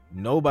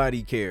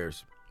nobody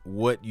cares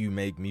what you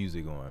make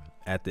music on.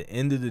 At the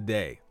end of the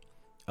day,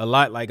 a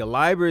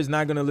library is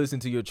not gonna listen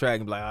to your track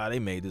and be like, they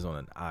made this on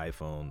an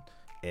iPhone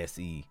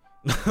SE.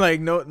 Like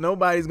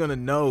nobody's gonna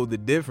know the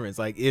difference.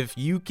 Like if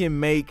you can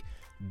make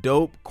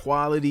dope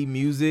quality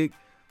music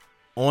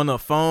on a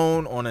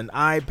phone, on an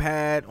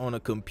iPad, on a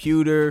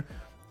computer,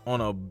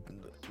 on a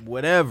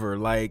whatever,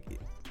 like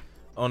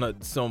on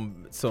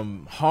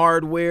some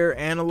hardware,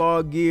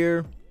 analog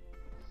gear,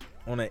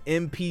 on an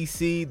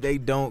MPC, they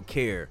don't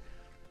care.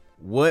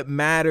 What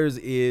matters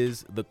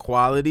is the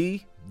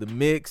quality, the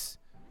mix.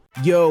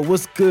 Yo,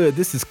 what's good?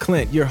 This is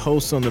Clint, your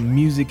host on the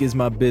Music is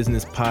My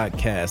Business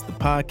podcast, the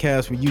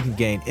podcast where you can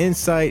gain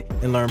insight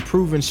and learn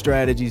proven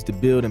strategies to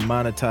build and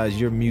monetize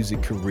your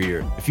music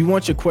career. If you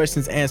want your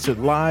questions answered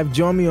live,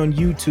 join me on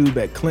YouTube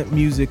at Clint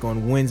Music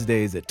on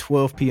Wednesdays at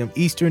 12 p.m.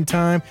 Eastern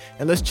Time,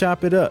 and let's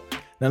chop it up.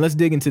 Now let's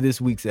dig into this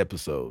week's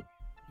episode.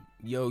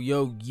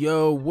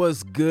 Yo,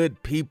 what's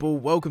good, people?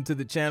 Welcome to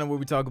the channel where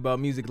we talk about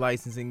music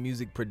licensing,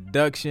 music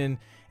production,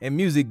 and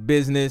music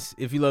business.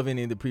 If you love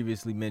any of the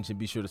previously mentioned,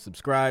 be sure to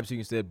subscribe so you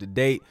can stay up to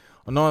date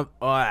on all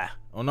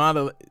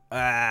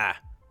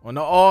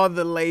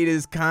the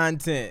latest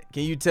content.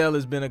 Can you tell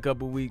it's been a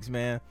couple weeks,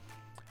 man?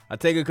 I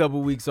take a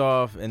couple weeks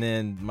off and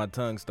then my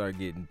tongue start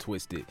getting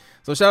twisted.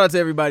 So shout out to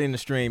everybody in the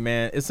stream,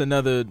 man. It's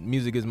another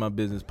Music is My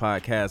Business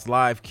podcast,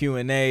 live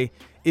Q&A.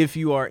 If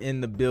you are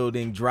in the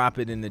building, drop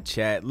it in the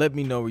chat. Let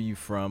me know where you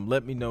from.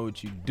 Let me know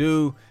what you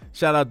do.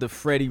 Shout out to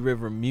Freddie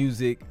River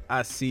Music.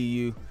 I see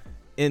you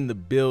in the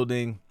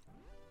building.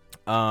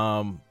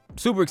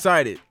 Super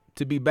excited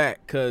to be back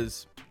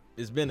because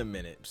it's been a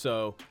minute.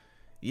 So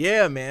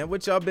yeah, man,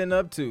 what y'all been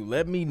up to?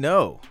 Let me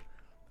know.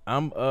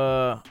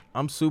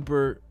 I'm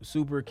super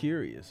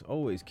curious.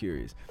 Always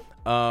curious.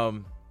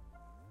 What's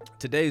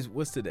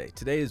today?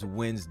 Today is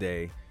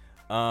Wednesday.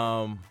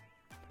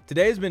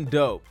 Today's been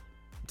dope.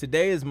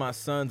 Today is my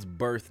son's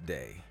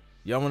birthday.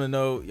 Y'all want to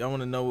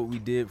know what we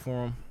did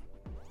for him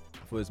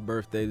for his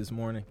birthday this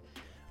morning?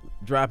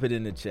 Drop it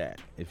in the chat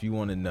if you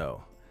want to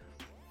know.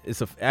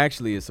 It's a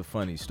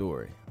funny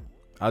story.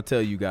 I'll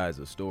tell you guys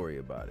a story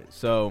about it.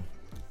 So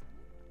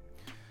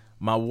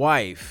my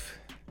wife,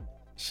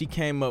 she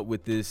came up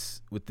with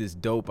this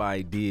dope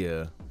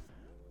idea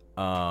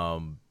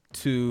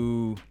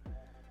to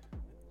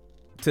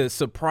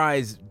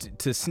surprise,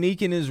 to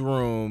sneak in his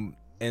room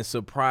and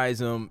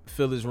surprise him,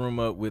 fill his room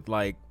up with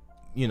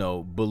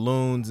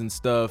balloons and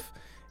stuff,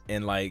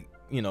 and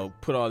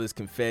put all this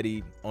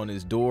confetti on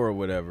his door or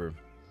whatever.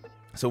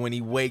 So when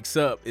he wakes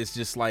up, it's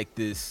just like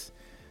this,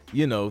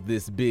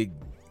 this big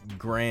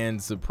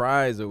grand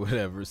surprise or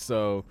whatever.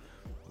 So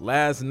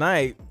last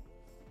night,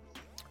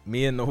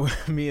 me and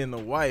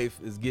the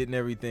wife is getting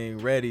everything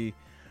ready,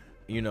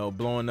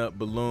 blowing up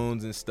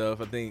balloons and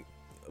stuff. I think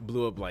I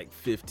blew up like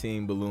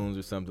 15 balloons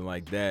or something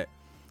like that.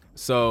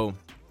 So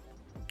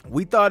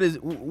we thought he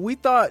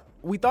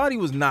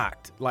was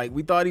knocked. Like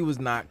we thought he was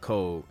knocked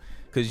cold,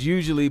 because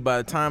usually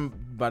by the time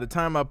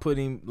I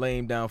lay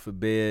him down for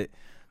bed,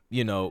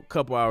 a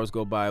couple hours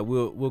go by,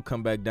 we'll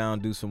come back down,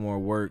 do some more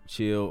work,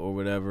 chill or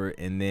whatever,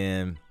 and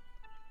then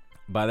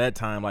by that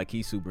time, like,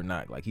 he's super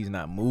knocked, like he's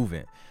not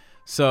moving.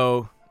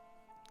 So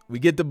we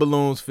get the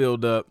balloons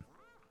filled up.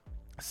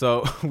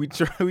 So we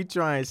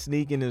try and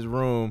sneak in his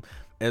room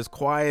as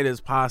quiet as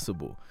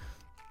possible.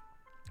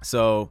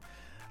 So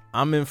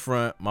I'm in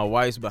front, my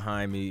wife's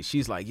behind me.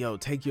 She's like, yo,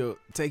 take your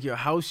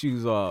house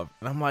shoes off.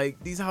 And I'm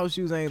like, these house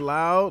shoes ain't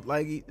loud.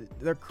 Like,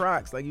 they're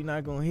Crocs. Like, you're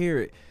not going to hear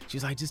it.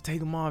 She's like, just take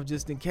them off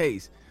just in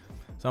case.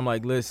 So I'm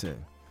like,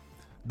 listen,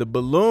 the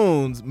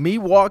balloons, me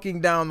walking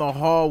down the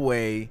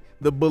hallway,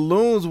 the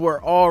balloons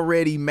were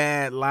already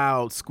mad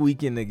loud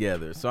squeaking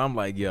together. So I'm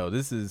like, yo,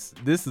 this is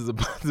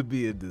about to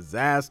be a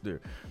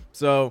disaster.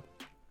 So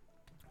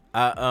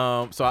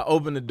I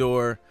opened the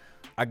door.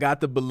 I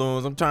got the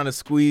balloons. I'm trying to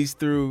squeeze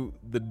through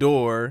the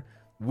door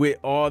with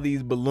all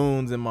these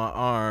balloons in my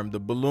arm. The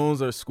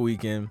balloons are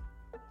squeaking.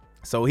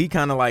 So he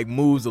kind of like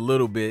moves a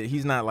little bit.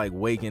 He's not like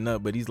waking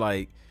up, but he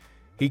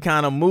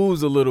kind of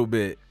moves a little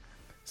bit.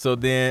 So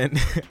then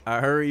I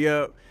hurry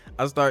up.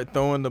 I start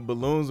throwing the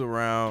balloons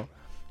around.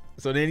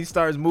 So then he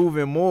starts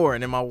moving more.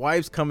 And then my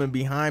wife's coming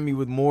behind me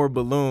with more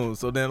balloons.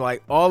 So then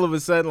like all of a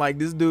sudden, like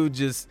this dude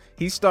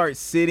he starts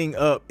sitting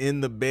up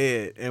in the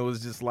bed and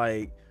was just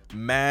like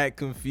mad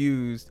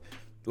confused,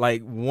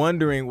 like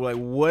wondering like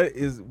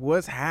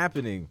what's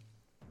happening.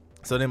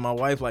 So then my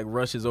wife like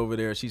rushes over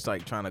there. She's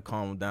like trying to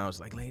calm him down. She's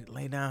like,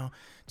 lay down,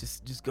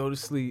 just go to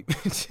sleep.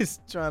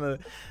 Just trying to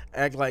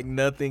act like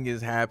nothing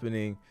is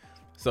happening.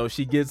 So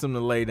she gets him to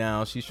lay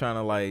down. She's trying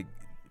to like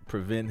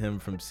prevent him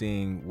from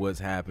seeing what's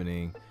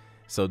happening.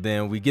 So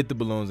then we get the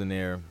balloons in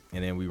there,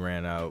 and then we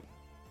ran out.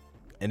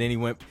 And then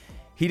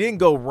he didn't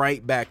go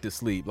right back to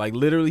sleep. Like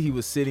literally he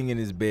was sitting in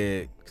his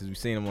bed, because we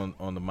seen him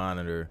on the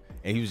monitor,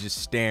 and he was just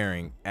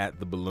staring at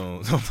the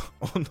balloons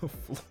on the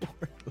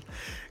floor.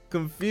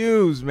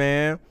 Confused,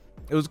 man.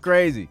 It was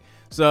crazy.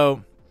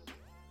 So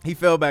he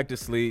fell back to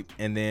sleep,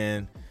 and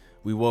then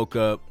we woke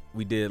up.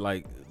 We did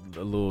like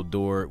a little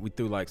door. We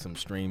threw like some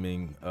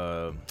streaming.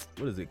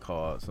 What is it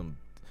called?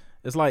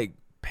 It's like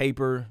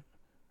paper.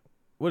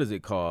 What is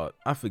it called?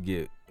 I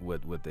forget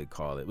what they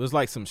call it. It was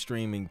like some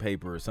streaming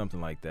paper or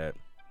something like that.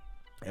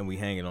 And we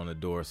hang it on the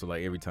door. So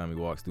like every time he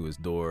walks through his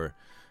door,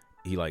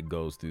 he like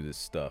goes through this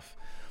stuff.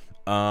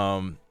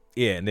 Yeah,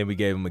 and then we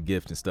gave him a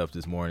gift and stuff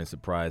this morning,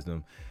 surprised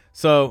him.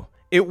 So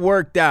it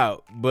worked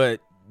out,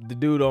 but the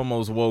dude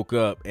almost woke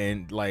up,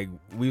 and like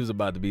we was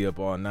about to be up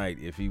all night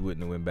if he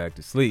wouldn't have went back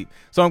to sleep.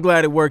 So I'm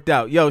glad it worked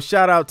out. Yo,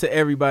 shout out to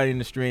everybody in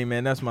the stream,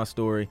 man. That's my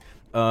story.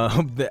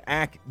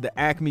 The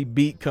Acme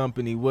Beat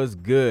Company was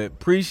good.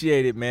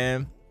 Appreciate it,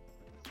 man.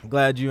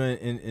 Glad you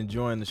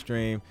enjoying the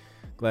stream.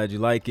 Glad you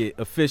like it.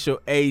 Official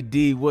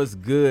AD was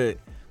good.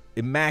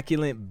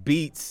 Immaculate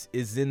Beats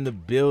is in the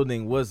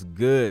building. What's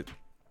good?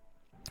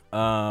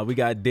 We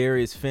got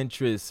Darius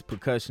Fentress,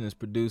 percussionist,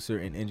 producer,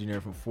 and engineer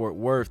from Fort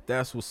Worth.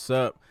 That's what's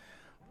up.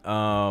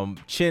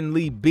 Chin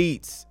Lee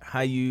Beats,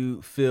 how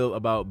you feel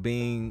about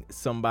being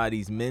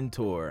somebody's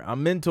mentor?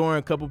 I'm mentoring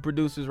a couple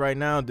producers right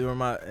now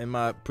in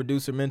my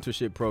producer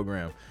mentorship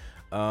program.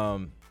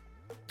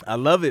 I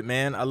love it,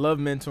 man. I love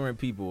mentoring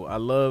people. I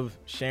love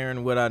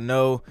sharing what I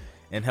know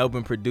and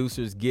helping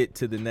producers get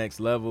to the next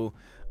level.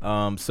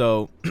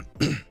 So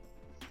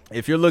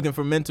if you're looking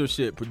for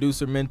mentorship,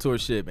 producer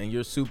mentorship, and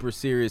you're super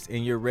serious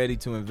and you're ready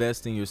to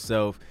invest in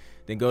yourself,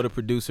 then go to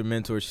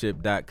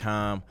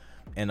producermentorship.com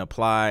and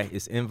apply.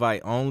 It's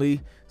invite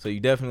only, so you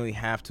definitely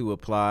have to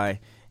apply.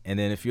 And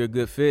then if you're a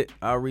good fit,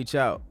 I'll reach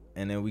out,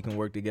 and then we can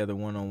work together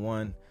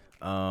one-on-one,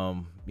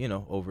 over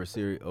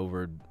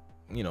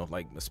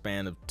like a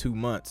span of 2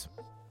 months.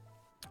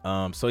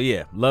 So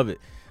yeah, love it.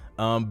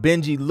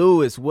 Benji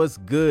Lewis, what's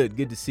good?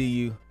 Good to see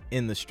you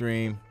in the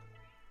stream.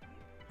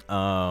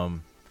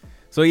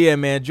 So yeah,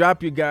 man,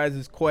 drop your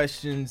guys'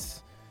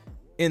 questions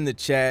in the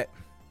chat.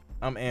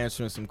 I'm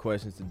answering some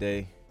questions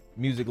today.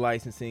 Music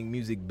licensing,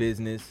 music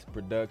business,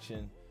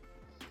 production,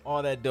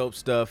 all that dope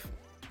stuff.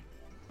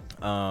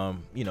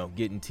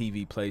 Getting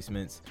TV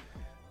placements.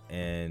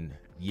 And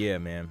yeah,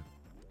 man.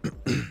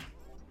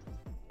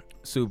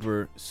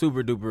 super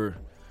duper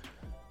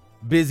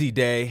busy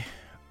day.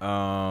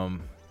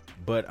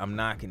 But I'm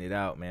knocking it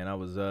out, man.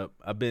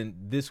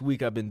 This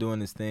week I've been doing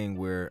this thing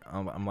where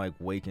I'm like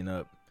waking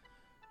up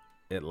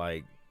at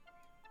like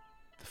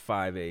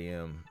 5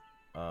 a.m.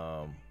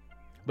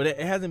 But it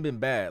hasn't been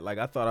bad. Like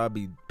I thought I'd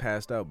be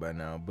passed out by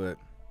now, but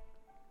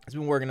it's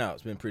been working out.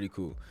 It's been pretty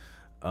cool.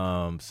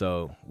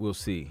 So we'll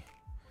see.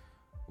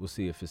 We'll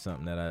see if it's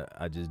something that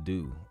I just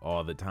do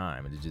all the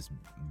time and it just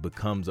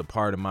becomes a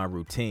part of my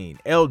routine.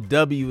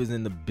 LW is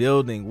in the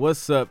building.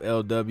 What's up,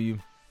 LW?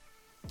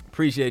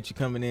 Appreciate you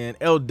coming in.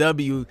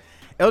 LW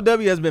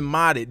has been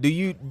modded.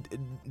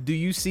 Do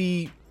you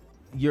see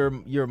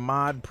your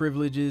mod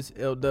privileges,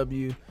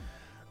 LW?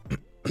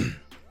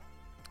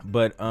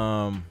 But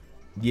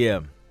yeah.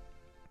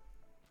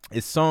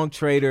 Is Song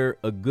Trader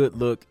a good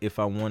look if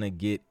I want to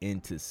get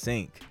into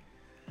sync?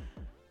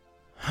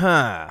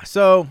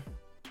 So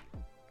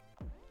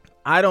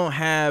I don't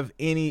have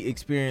any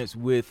experience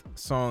with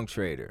Song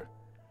Trader.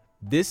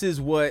 This is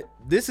what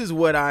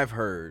I've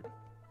heard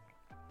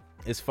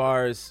as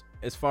far as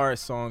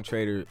Song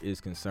Trader is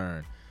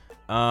concerned.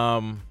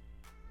 I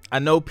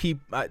know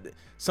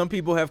some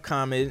people have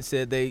commented and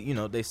said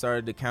they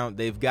started to count.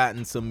 They've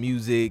gotten some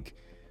music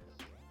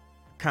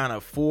kind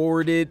of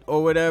forwarded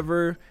or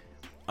whatever,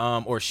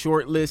 or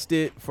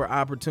shortlisted for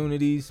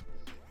opportunities,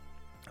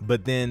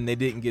 but then they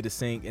didn't get a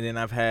sync. And then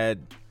I've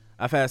had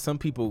some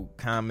people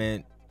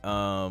comment.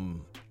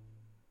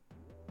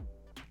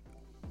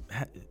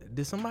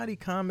 Did somebody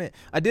comment?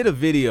 I did a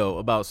video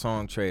about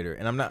Song Trader,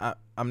 and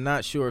I'm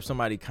not sure if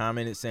somebody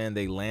commented saying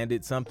they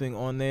landed something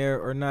on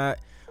there or not,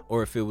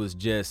 or if it was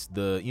just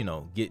the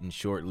getting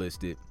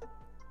shortlisted.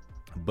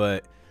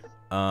 But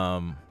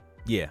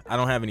yeah, I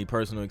don't have any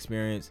personal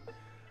experience.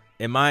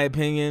 In my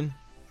opinion,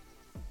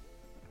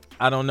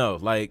 I don't know.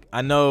 Like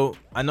I know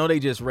they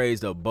just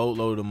raised a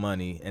boatload of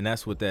money, and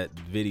that's what that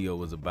video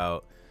was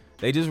about.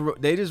 They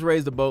just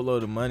raised a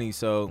boatload of money,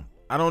 so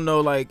I don't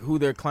know like who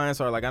their clients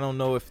are. Like I don't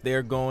know if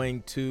they're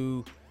going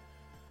to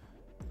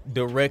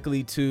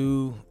directly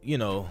to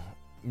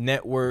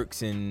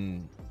networks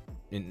and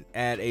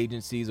ad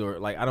agencies, or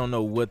like I don't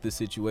know what the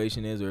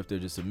situation is, or if they're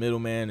just a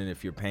middleman, and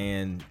if you're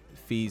paying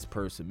fees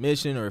per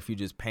submission, or if you're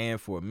just paying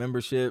for a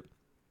membership.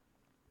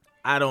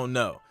 I don't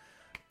know.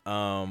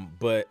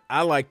 But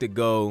I like to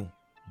go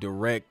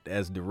direct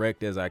as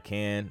I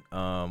can,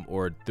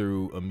 or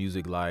through a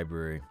music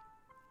library,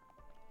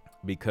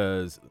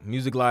 because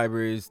music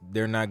libraries,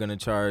 they're not going to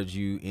charge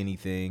you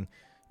anything,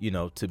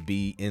 to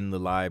be in the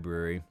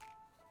library.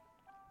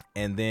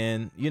 And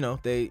then,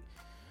 they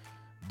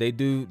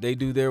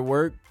do their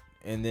work,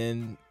 and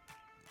then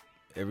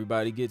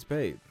everybody gets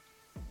paid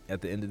at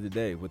the end of the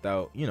day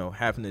without,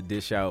 having to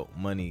dish out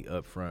money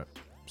up front.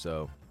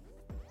 So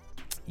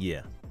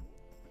yeah.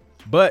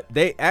 But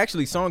they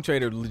actually, Song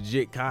Trader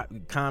legit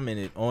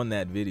commented on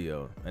that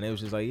video, and it was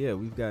just like, yeah,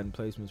 we've gotten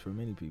placements for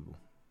many people.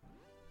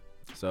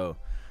 So,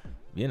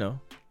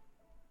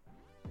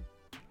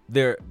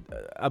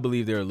 I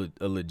believe they're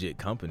a legit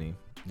company.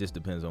 Just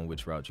depends on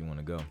which route you want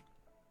to go.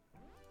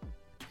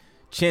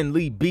 Chin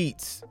Lee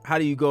Beats, how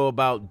do you go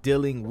about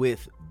dealing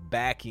with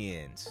back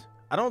ends?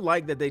 I don't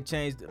like that they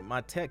changed.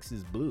 My text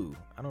is blue.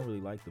 I don't really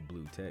like the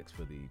blue text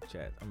for the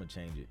chat. I'm gonna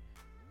change it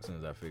as soon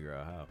as I figure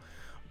out how.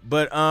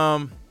 But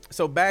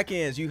so back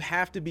ends, you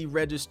have to be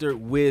registered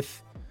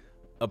with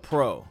a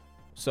pro.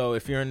 So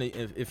if you're in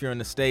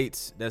the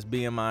States, that's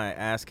BMI,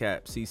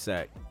 ASCAP,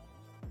 CSAC.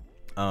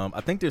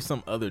 I think there's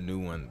some other new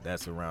one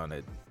that's around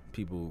that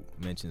people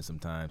mention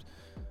sometimes.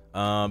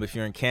 If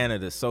you're in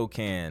Canada,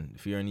 SOCAN.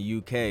 If you're in the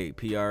UK,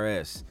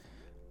 PRS.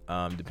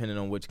 Depending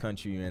on which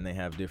country you're in, they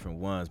have different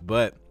ones.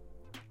 But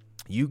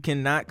you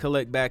cannot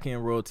collect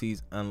back-end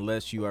royalties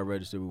unless you are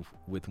registered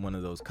with one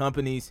of those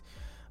companies.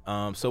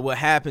 So what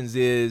happens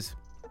is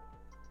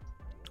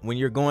when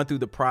you're going through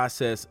the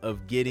process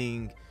of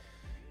getting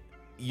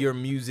your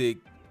music,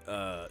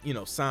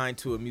 signed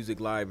to a music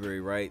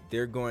library, right?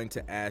 They're going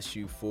to ask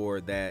you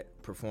for that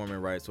performing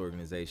rights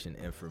organization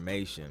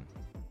information.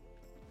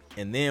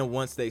 And then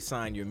once they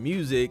sign your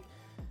music,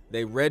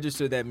 they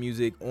register that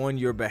music on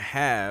your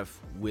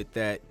behalf with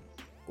that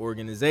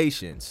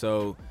organization.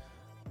 So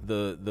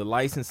the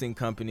licensing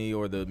company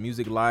or the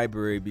music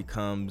library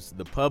becomes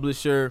the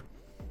publisher.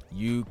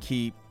 You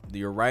keep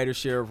your writer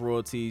share of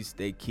royalties.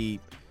 They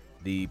keep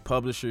the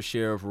publisher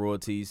share of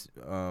royalties,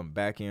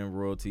 back-end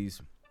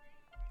royalties.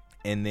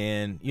 And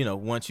then,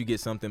 once you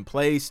get something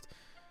placed,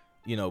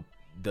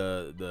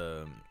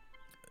 the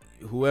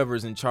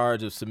whoever's in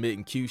charge of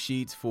submitting cue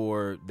sheets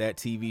for that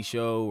TV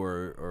show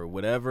or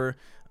whatever,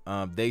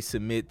 they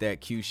submit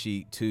that cue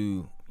sheet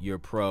to your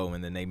pro,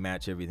 and then they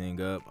match everything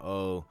up.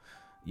 Oh,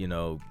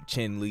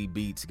 Chin Lee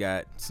Beats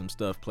got some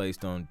stuff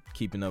placed on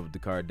Keeping Up with the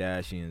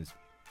Kardashians.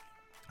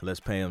 Let's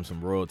pay them some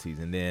royalties.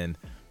 And then,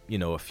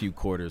 a few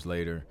quarters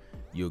later,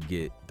 you'll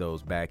get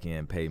those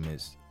back-end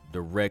payments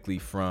directly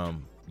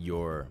from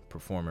your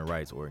performing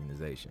rights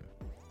organization.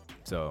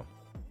 So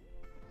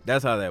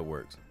that's how that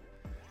works.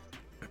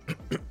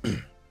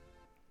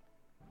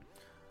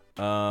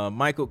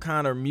 Michael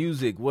Connor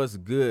Music, what's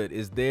good?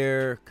 Is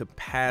there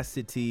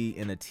capacity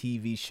in a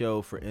TV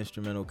show for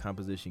instrumental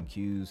composition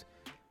cues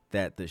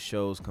that the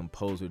show's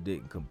composer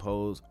didn't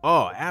compose?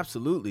 Oh,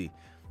 absolutely.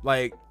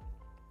 Like,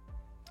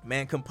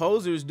 man,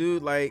 composers,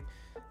 dude, like,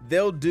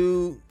 they'll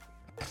do,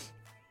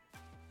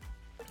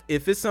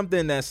 if it's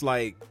something that's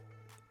like,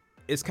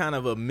 it's kind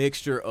of a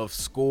mixture of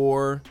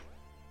score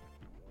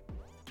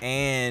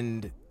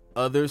and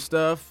other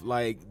stuff,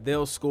 like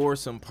they'll score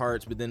some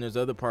parts, but then there's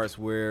other parts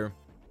where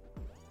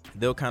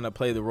they'll kind of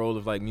play the role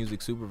of like music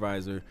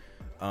supervisor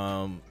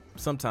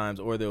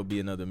sometimes, or there'll be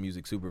another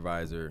music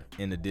supervisor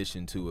in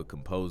addition to a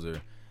composer,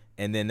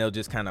 and then they'll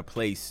just kind of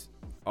place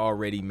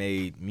already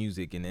made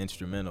music and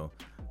instrumental.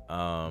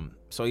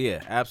 So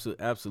yeah,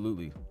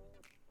 absolutely.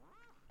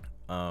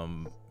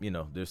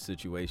 There's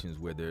situations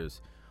where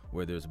there's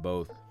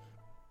both.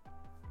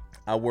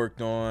 I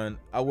worked on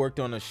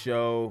a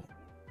show.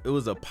 It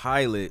was a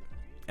pilot,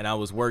 and I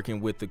was working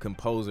with the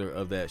composer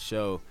of that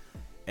show,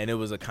 and it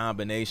was a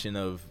combination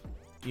of,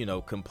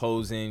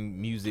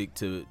 composing music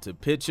to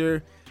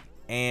picture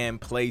and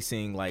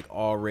placing like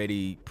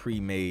already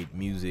pre-made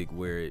music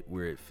where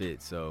it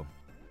fits. So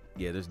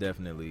yeah, there's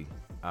definitely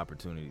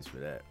opportunities for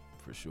that,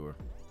 for sure.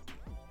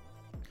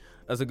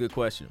 That's a good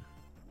question.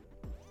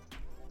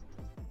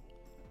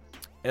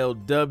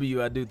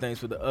 LW, I do, thanks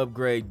for the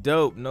upgrade.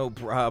 Dope, no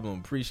problem.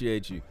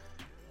 Appreciate you.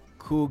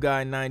 Cool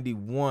Guy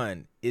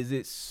 91. Is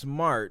it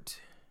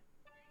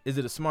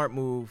a smart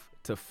move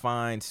to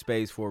find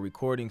space for a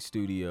recording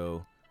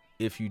studio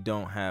if you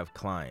don't have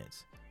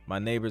clients? My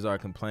neighbors are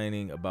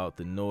complaining about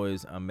the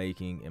noise I'm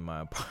making in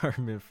my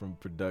apartment from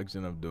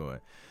production I'm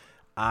doing.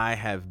 I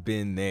have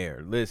been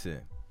there.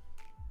 Listen,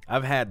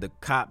 I've had the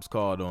cops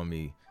called on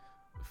me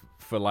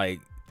for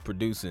like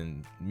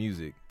producing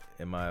music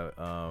in my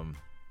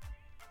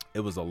it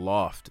was a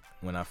loft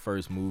when I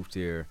first moved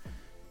here,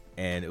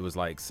 and it was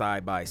like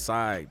side by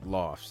side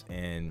lofts,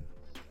 and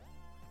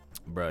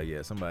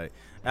somebody,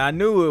 and I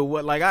knew it.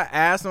 What, like, I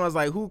asked them, I was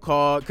like, who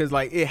called? Because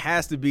like it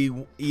has to be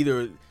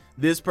either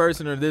this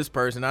person or this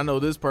person. I know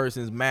this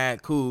person's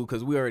mad cool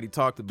because we already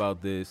talked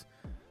about this.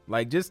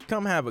 Like, just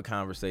come have a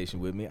conversation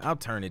with me. I'll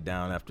turn it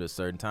down after a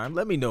certain time.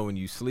 Let me know when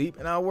you sleep,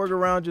 and I'll work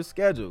around your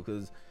schedule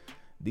because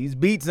these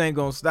beats ain't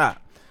gonna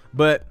stop.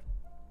 But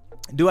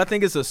do I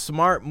think it's a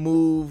smart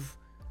move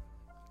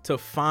to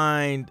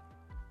find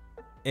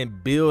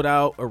and build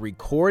out a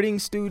recording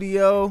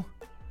studio?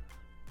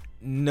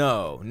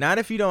 No, not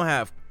if you don't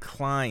have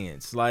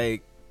clients.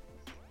 Like,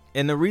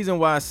 and the reason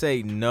why I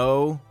say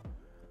no,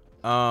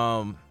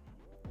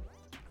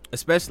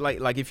 especially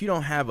like if you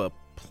don't have a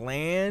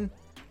plan,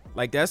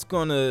 like that's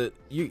gonna,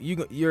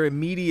 you're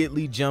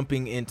immediately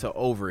jumping into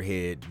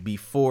overhead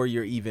before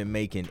you're even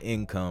making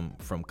income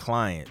from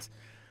clients.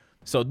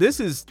 So this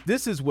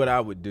is what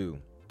I would do.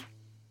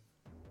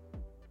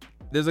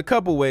 There's a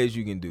couple ways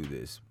you can do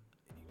this.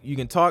 You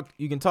can talk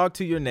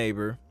to your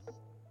neighbor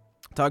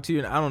Talk to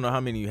you. I don't know how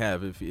many you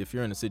have. If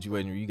you're in a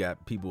situation where you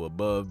got people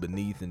above,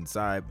 beneath, and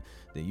side,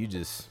 then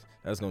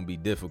that's going to be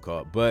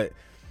difficult. But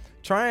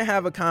try and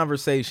have a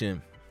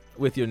conversation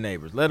with your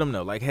neighbors. Let them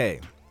know, like, hey,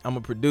 I'm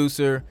a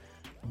producer.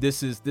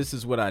 This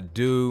is what I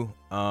do.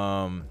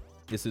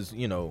 This is,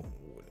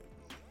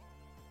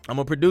 I'm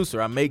a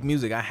producer. I make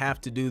music. I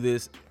have to do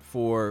this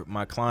for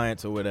my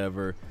clients or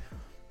whatever.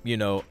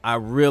 I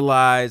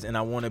realize, and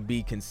I want to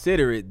be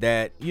considerate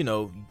that,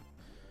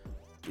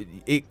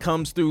 it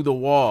comes through the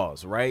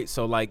walls, right?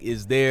 So like,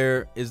 is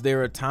there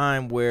a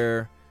time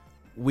where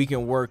we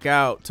can work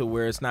out to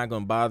where it's not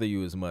going to bother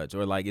you as much?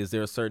 Or like, is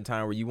there a certain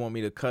time where you want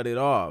me to cut it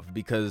off?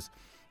 Because,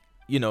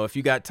 if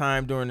you got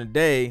time during the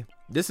day,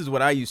 this is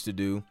what I used to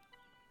do.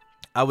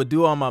 I would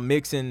do all my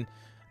mixing,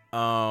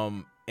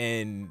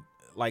 and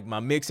like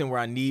my mixing where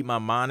I need my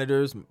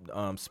monitors,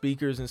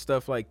 speakers and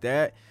stuff like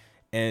that.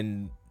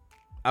 And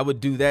I would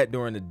do that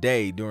during the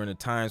day, during the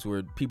times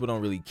where people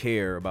don't really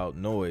care about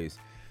noise.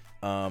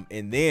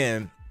 And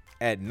then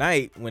at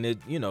night, when it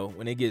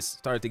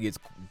start to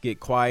get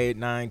quiet,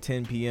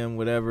 9-10 p.m.,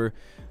 whatever,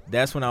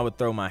 that's when I would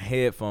throw my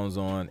headphones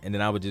on, and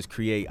then I would just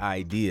create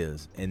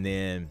ideas, and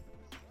then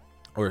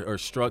or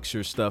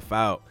structure stuff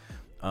out,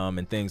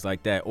 and things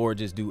like that, or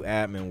just do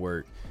admin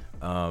work.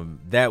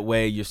 That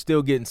way you're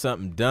still getting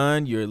something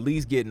done. You're at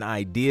least getting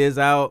ideas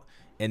out,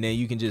 and then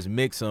you can just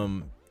mix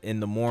them in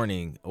the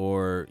morning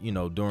or,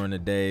 during the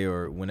day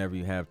or whenever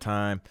you have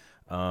time.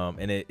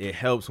 And it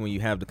helps when you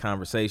have the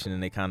conversation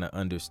and they kind of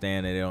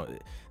understand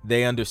it.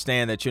 They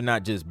understand that you're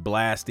not just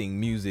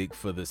blasting music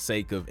for the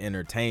sake of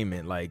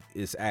entertainment. Like,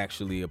 it's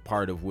actually a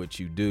part of what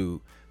you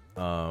do.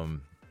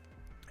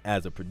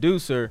 As a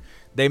producer,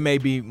 they may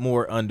be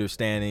more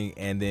understanding,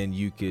 and then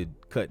you could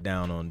cut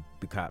down on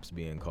the cops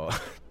being called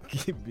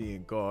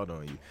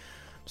on you.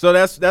 So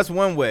that's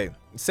one way.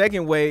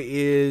 Second way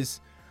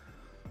is,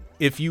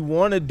 if you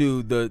want to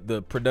do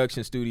the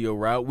production studio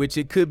route, which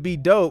it could be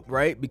dope,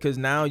 right? Because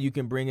now you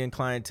can bring in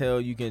clientele,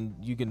 you can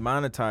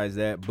monetize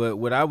that. But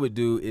what I would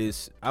do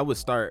is I would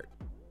start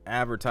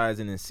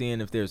advertising and seeing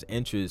if there's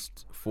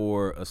interest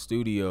for a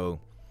studio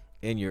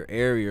in your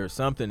area or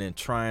something, and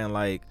try and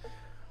like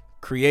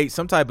create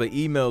some type of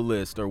email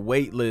list or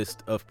wait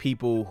list of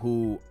people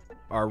who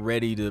are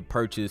ready to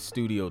purchase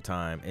studio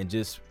time, and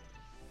just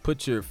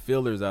put your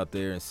fillers out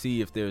there and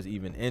see if there's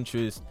even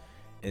interest,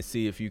 and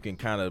see if you can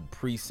kind of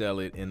pre-sell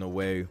it in a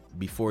way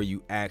before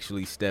you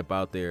actually step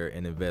out there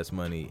and invest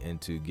money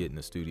into getting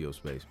a studio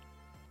space.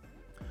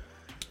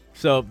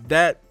 So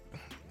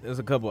there's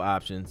a couple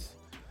options.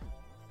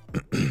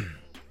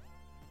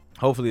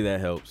 Hopefully that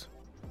helps.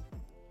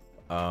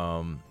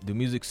 Do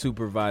music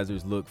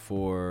supervisors look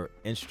for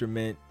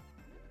instrument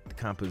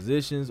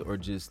compositions, or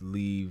just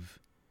leave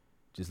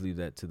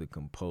that to the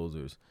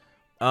composers?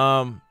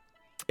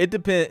 It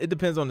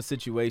depends on the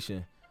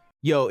situation.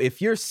 Yo,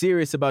 if you're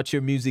serious about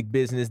your music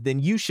business, then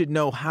you should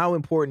know how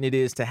important it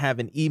is to have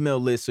an email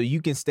list so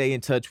you can stay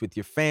in touch with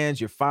your fans,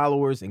 your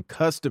followers, and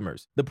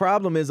customers. The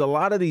problem is, a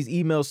lot of these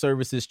email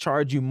services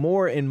charge you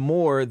more and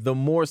more the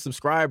more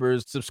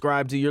subscribers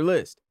subscribe to your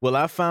list. Well,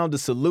 I found a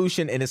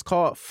solution, and it's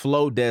called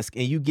Flowdesk,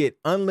 and you get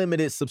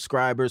unlimited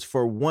subscribers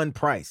for one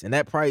price. And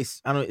that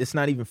price, it's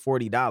not even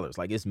 $40.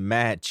 Like, it's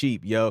mad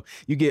cheap, yo.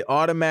 You get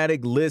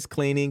automatic list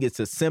cleaning. It's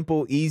a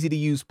simple, easy to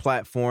use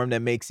platform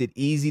that makes it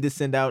easy to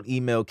send out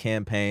email campaigns,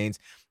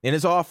 and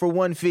it's all for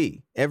one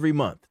fee every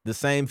month. The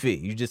same fee.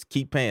 You just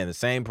keep paying the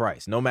same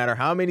price, no matter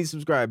how many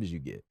subscribers you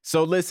get.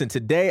 So listen,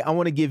 today I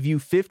want to give you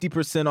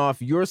 50%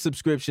 off your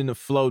subscription to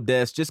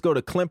Flowdesk. Just go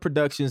to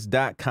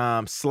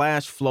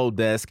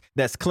clintproductions.com/Flowdesk.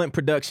 That's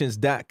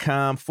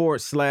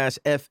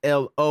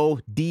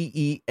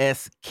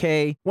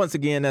clintproductions.com/FLODESK. Once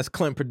again, that's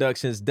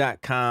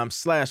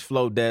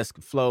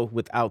clintproductions.com/Flowdesk. Flow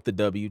without the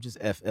W, just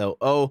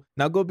FLO.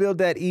 Now go build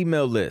that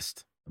email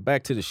list.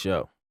 Back to the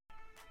show.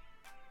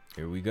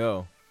 Here we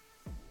go.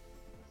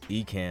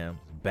 Ecamm,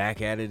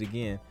 back at it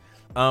again.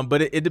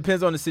 But it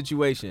depends on the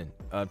situation.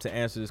 To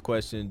answer this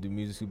question, do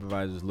music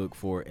supervisors look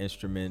for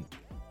instrument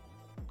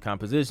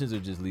compositions,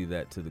 or just leave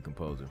that to the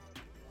composer?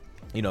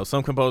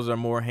 Some composers are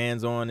more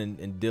hands-on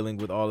and dealing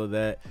with all of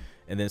that.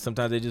 And then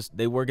sometimes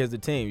they work as a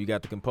team. You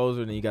got the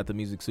composer, and then you got the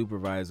music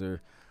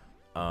supervisor,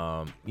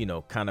 kind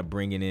of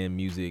bringing in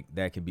music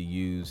that can be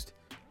used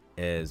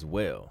as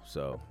well.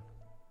 So,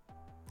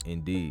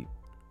 indeed.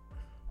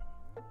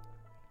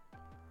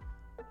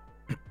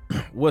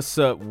 What's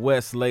up,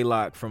 Wes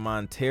Laylock from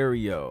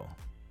Ontario?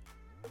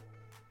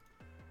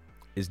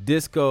 Is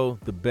disco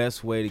the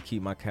best way to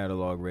keep my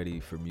catalog ready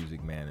for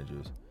music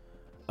managers?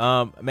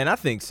 Man, I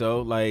think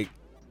so. Like,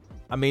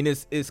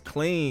 it's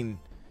clean.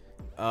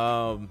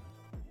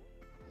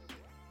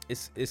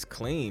 It's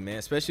clean, man.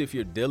 Especially if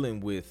you're dealing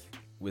with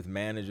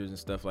managers and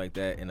stuff like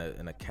that in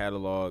a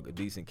catalog, a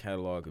decent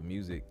catalog of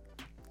music.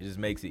 It just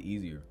makes it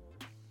easier.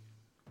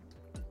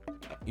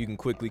 You can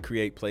quickly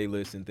create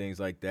playlists and things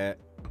like that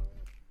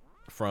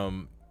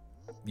from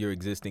your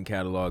existing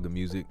catalog of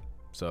music.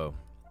 So,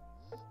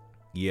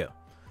 yeah.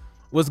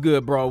 What's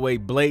good, Broadway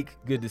Blake?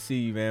 Good to see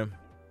you, man.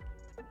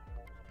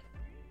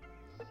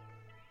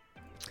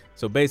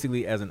 So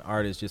basically, as an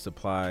artist, just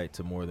apply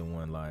to more than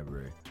one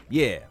library.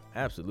 Yeah,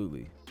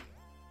 absolutely.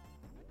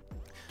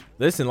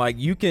 Listen, like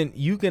you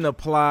can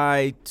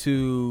apply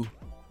to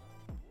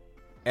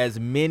as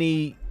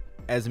many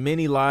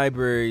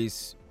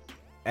libraries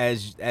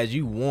as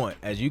you want,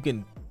 as you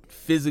can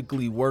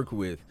physically work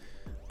with.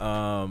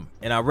 And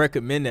I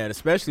recommend that,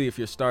 especially if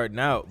you're starting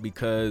out,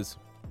 because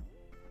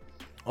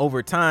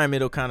over time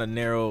it'll kind of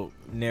narrow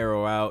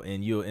out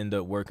and you'll end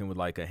up working with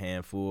like a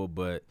handful,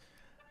 but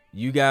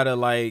you gotta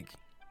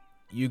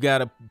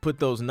put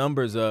those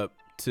numbers up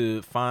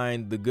to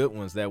find the good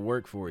ones that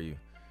work for you,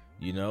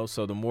 you know?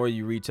 So the more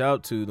you reach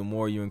out to, the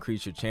more you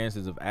increase your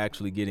chances of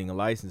actually getting a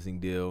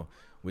licensing deal,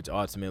 which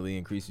ultimately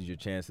increases your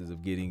chances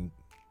of getting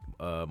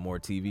more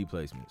TV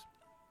placements.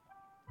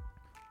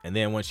 And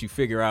then once you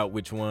figure out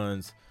which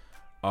ones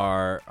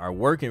are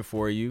working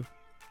for you,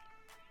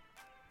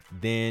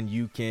 then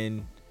you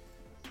can,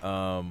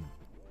 then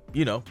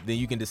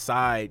you can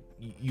decide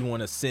you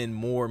want to send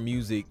more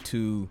music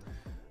to,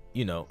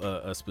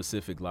 a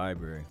specific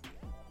library.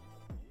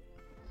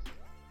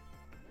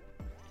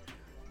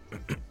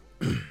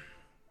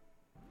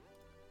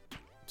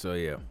 So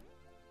yeah.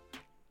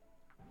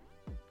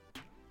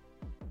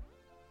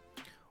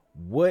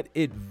 What's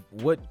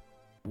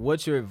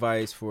your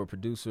advice for a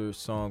producer,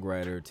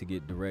 songwriter to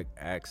get direct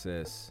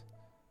access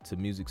to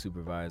music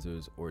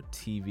supervisors or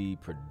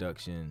TV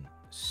production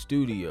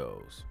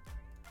studios?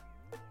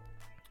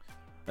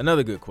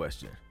 Another good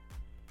question.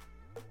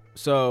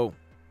 So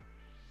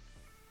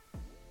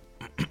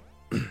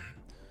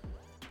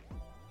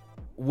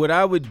what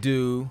I would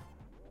do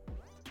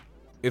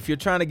if you're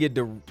trying to get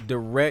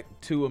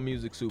direct to a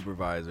music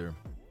supervisor,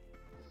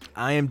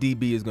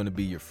 IMDb is going to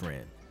be your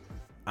friend.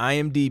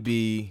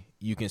 IMDb,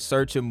 you can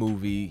search a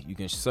movie, you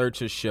can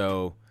search a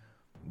show,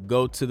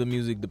 go to the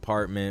music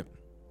department,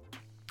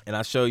 and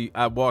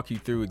I walk you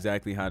through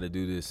exactly how to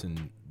do this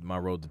in my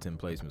Road to 10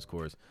 Placements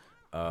course.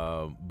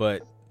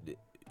 But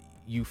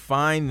you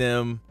find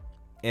them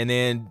and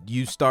then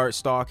you start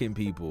stalking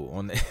people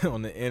on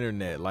the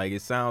internet. Like,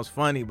 it sounds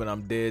funny, but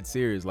I'm dead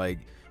serious. Like,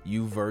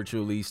 you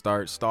virtually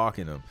start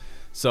stalking them.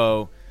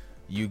 So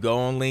you go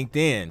on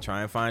LinkedIn,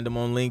 try and find them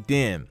on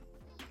LinkedIn.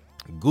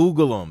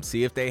 Google them,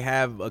 see if they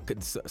have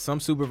some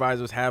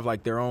supervisors have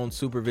like their own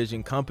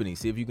supervision company.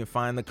 See if you can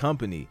find the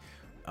company.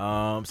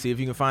 See if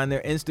you can find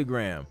their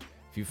Instagram.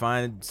 If you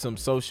find some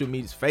social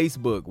media,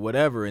 Facebook,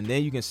 whatever, and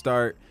then you can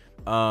start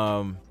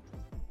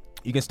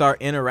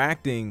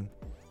interacting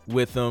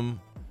with them,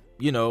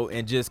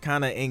 and just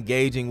kind of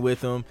engaging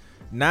with them,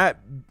 not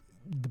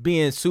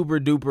being super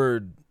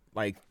duper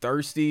like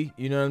thirsty,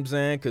 you know what I'm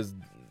saying? Because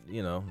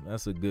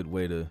that's a good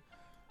way to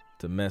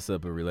mess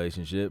up a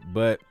relationship,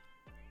 but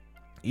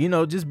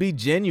just be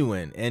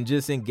genuine and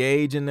just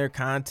engage in their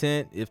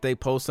content. If they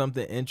post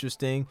something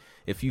interesting,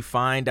 if you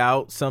find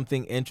out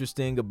something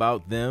interesting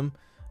about them,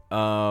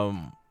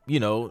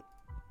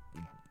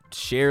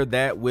 share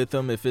that with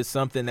them. If it's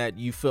something that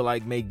you feel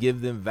like may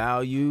give them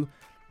value,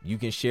 you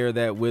can share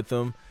that with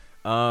them.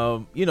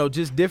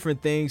 Just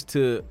different things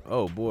to,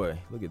 oh boy,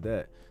 look at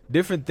that.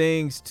 Different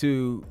things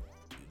to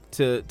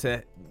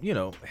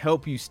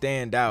help you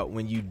stand out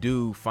when you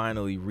do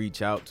finally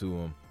reach out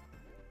to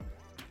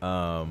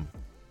them.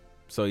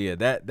 So yeah,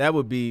 that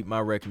would be my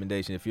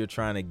recommendation if you're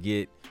trying to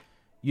get,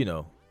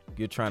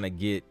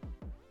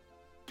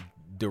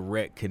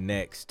 direct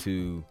connects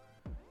to,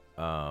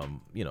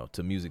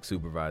 to music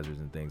supervisors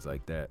and things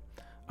like that.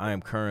 I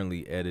am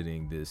currently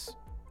editing this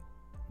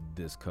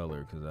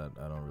color because I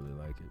don't really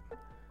like it.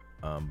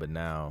 But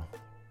now,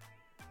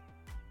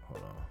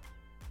 hold on.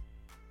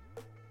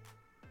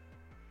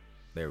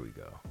 There we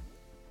go.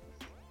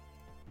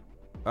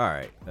 All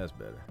right, that's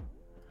better.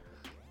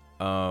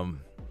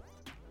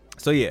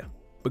 So yeah.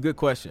 But good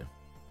question.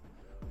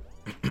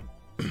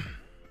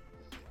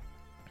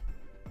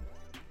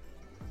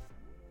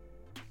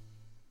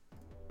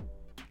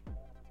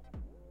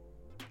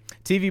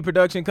 TV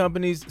production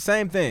companies,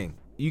 same thing.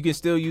 You can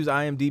still use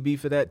IMDb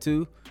for that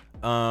too.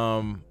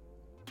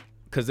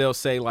 Because they'll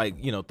say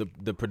like,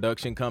 the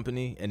production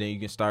company, and then you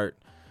can start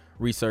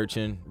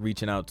researching,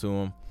 reaching out to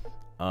them,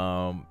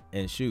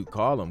 and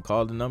call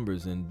the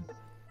numbers, and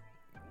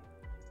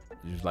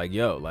just like,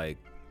 yo, like,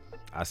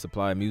 I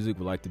supply music,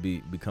 would like to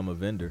become a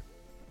vendor,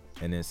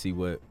 and then see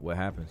what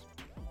happens.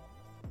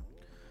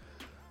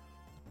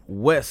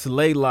 Wes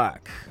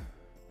Laylock.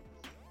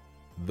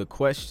 The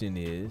question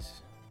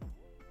is,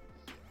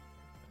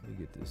 let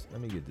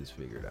me get this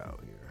figured out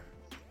here.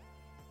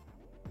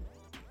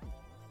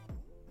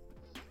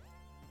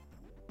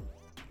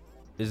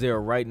 Is there a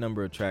right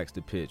number of tracks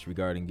to pitch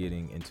regarding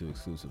getting into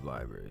exclusive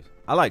libraries?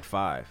 I like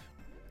 5.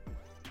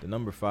 The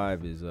number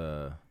 5 is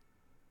okay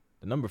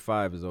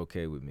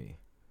with me.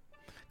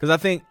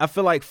 Because I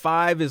feel like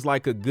 5 is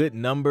like a good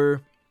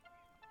number.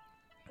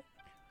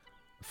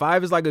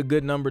 5 is like a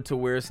good number to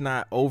where it's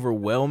not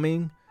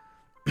overwhelming.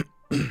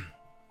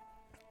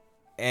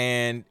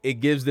 And it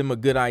gives them a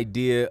good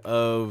idea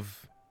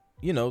of,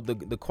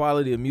 the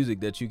quality of music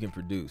that you can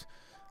produce.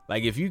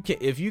 Like if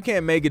you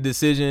can't make a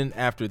decision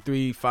after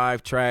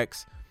 3-5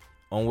 tracks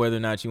on whether or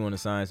not you want to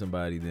sign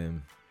somebody,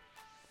 then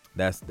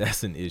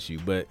that's an issue.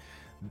 But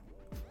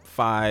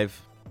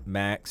 5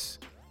 max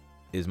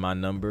is my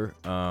number.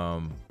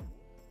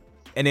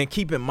 And then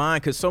keep in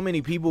mind, because so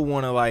many people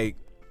want to like,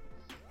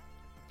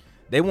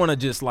 they want to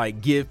just like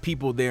give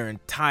people their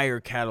entire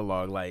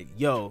catalog. Like,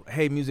 yo,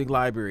 hey, Music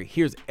Library,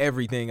 here's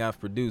everything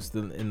I've produced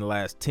in the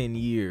last 10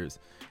 years.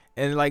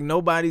 And like,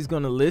 nobody's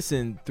going to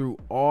listen through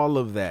all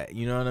of that.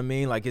 You know what I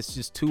mean? Like, it's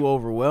just too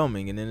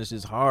overwhelming. And then it's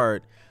just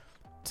hard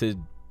to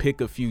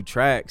pick a few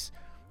tracks.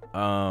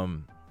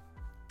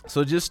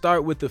 So just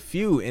start with a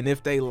few. And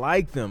if they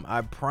like them,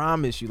 I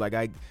promise you, like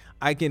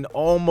I can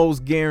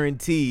almost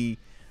guarantee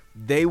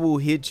they will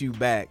hit you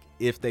back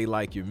if they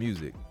like your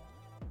music.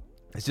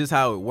 It's just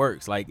how it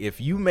works. Like, if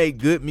you make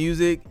good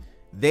music,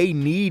 they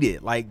need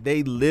it. Like,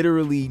 they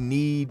literally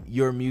need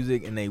your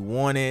music and they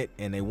want it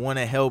and they want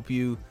to help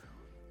you.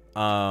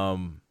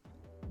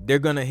 They're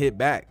going to hit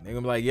back. They're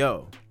going to be like,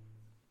 yo,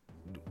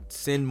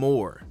 send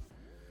more.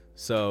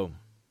 So,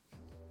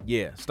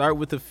 yeah, start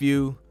with a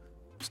few,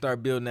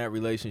 start building that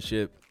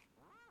relationship,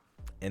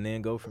 and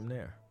then go from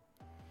there.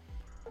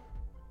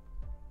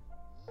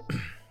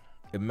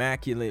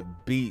 Immaculate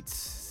Beats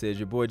says,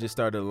 your boy just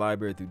started a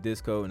library through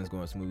Discord and it's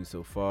going smooth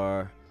so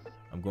far.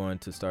 I'm going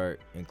to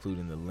start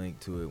including the link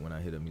to it when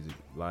I hit up Music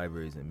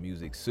Libraries and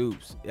Music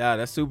Soups. Yeah,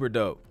 that's super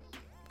dope.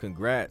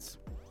 Congrats.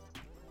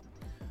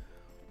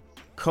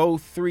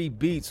 Co3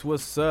 Beats,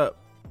 what's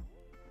up?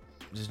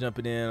 Just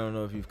jumping in. I don't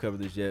know if you've covered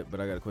this yet, but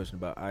I got a question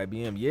about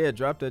IBM. Yeah,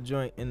 drop that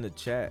joint in the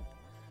chat.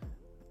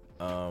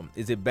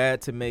 Is it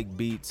bad to make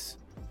beats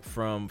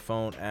from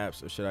phone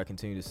apps, or should I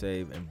continue to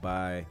save and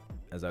buy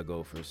as I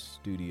go for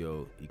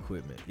studio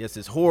equipment? Yes,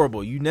 it's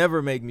horrible. You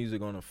never make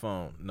music on a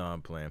phone. No,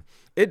 I'm playing.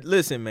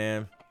 Listen,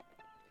 man.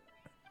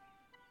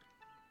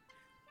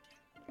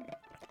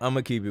 I'm going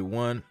to keep it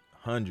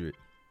 100.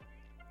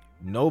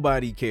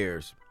 Nobody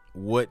cares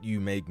what you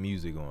make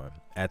music on.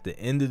 At the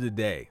end of the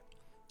day,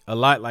 a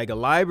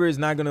library is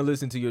not going to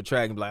listen to your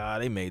track and be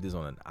like, they made this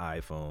on an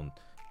iPhone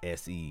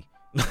SE.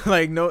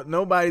 Like,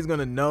 nobody's going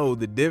to know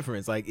the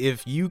difference. Like,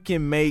 if you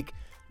can make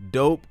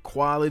dope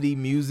quality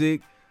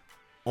music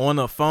on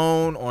a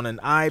phone, on an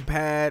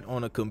iPad,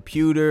 on a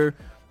computer,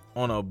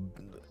 on a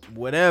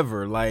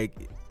whatever,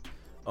 like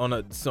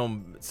on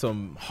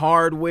some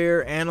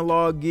hardware,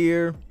 analog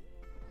gear,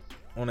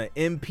 on an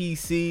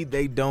MPC,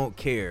 they don't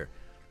care.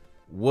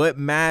 What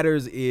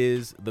matters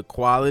is the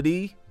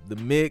quality, the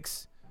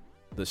mix,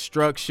 the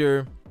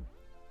structure,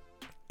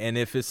 and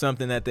if it's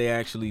something that they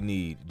actually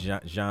need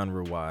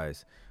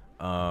genre-wise.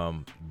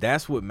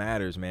 That's what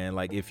matters, man.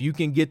 Like, if you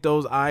can get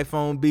those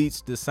iPhone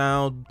beats to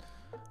sound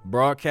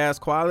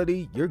broadcast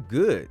quality, you're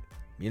good.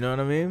 You know what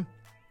I mean?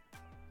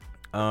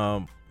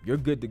 You're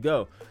good to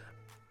go.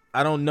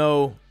 I don't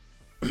know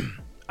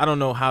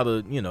how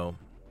to,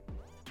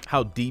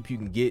 how deep you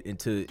can get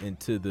into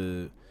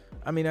the,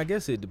 I mean, I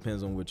guess it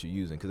depends on what you're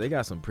using, because they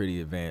got some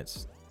pretty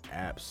advanced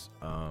apps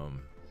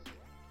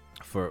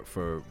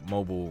for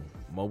mobile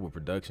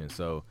production.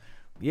 So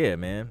yeah,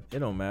 man, it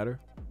don't matter.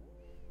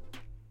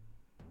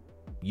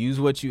 Use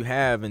what you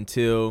have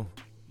until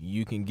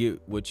you can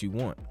get what you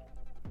want.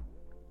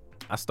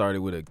 I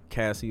started with a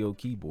Casio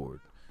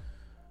keyboard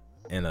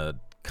and a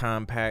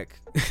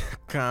compact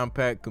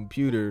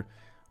computer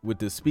with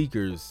the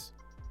speakers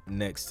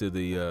next to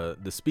the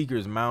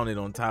speakers mounted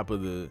on top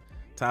of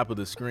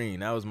the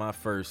screen. That was my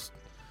first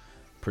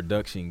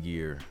production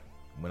gear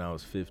when I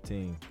was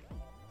 15.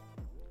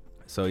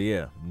 So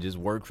yeah, just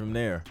work from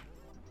there.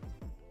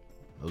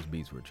 Those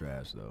beats were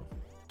trash though.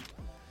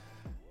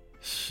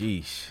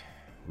 Sheesh.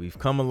 We've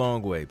come a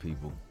long way,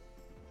 people.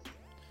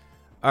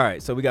 All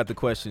right, so we got the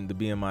question, the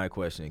BMI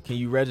question. Can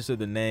you register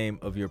the name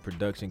of your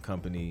production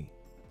company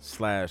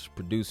 /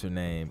 producer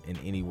name in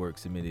any work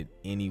submitted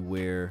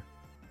anywhere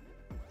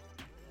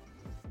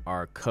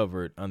are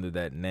covered under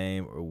that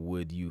name, or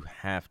would you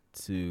have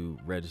to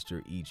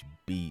register each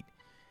beat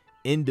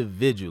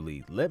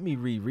individually? Let me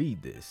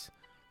reread this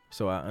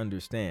so I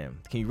understand.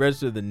 Can you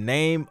register the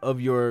name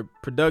of your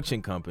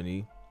production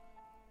company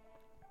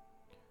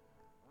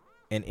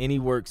and any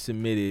work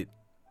submitted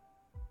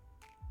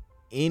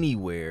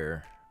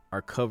anywhere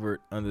are covered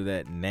under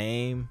that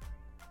name,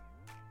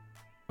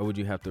 or would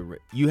you have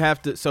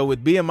to so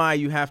with BMI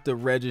you have to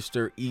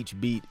register each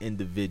beat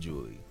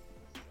individually?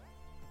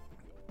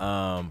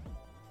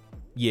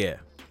 Yeah,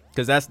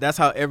 because that's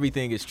how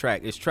everything is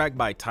tracked. It's tracked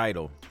by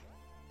title,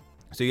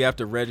 so you have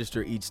to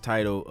register each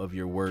title of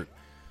your work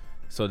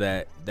so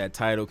that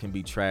title can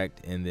be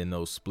tracked, and then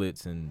those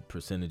splits and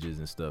percentages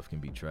and stuff can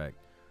be tracked.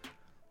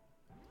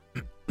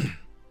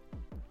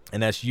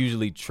 And that's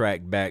usually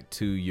tracked back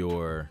to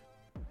your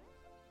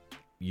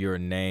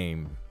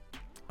name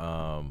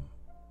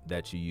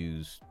that you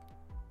use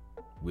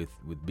with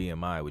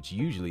BMI, which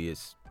usually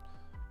is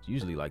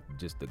like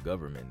just the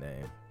government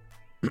name.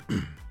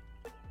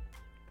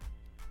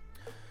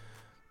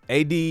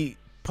 AD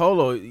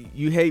Polo,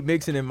 you hate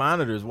mixing in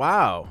monitors.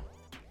 Wow.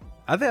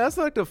 I think that's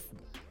like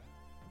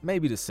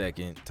maybe the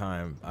second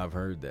time I've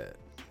heard that.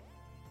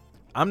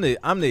 I'm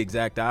the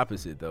exact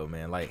opposite though,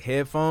 man. Like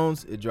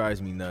headphones, it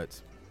drives me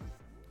nuts.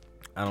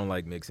 I don't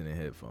like mixing in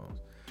headphones.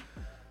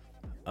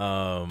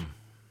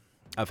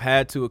 I've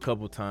had to a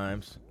couple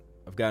times.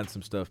 I've gotten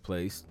some stuff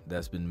placed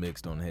that's been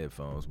mixed on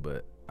headphones,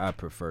 but I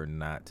prefer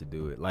not to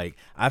do it. Like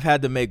I've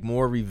had to make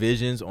more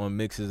revisions on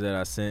mixes that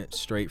I sent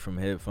straight from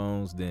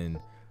headphones than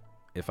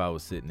if I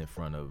was sitting in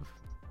front of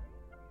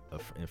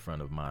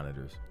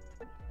monitors.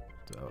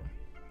 So,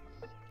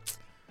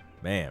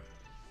 man,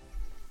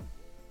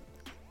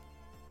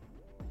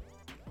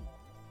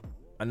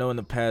 I know in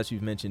the past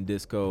you've mentioned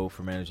Disco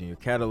for managing your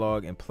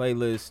catalog and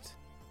playlist.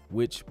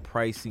 Which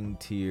pricing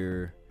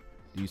tier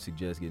do you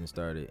suggest getting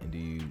started, and do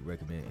you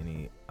recommend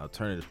any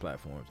alternative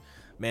platforms?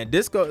 Man,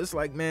 Disco, it's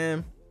like,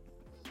 man,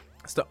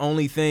 it's the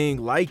only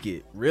thing like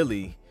it,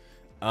 really.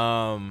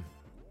 But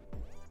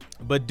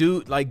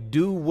do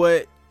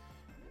what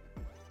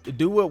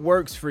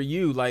works for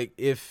you. Like,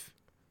 if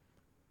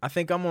I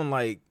think I'm on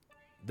like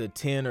the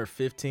 $10 or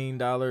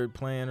 $15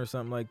 plan or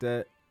something like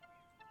that.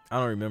 I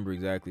don't remember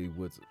exactly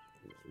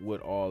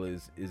what all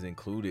is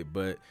included,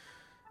 but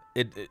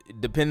it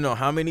depending on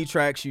how many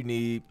tracks you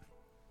need,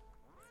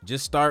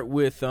 just start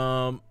with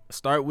the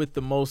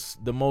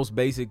most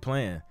basic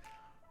plan,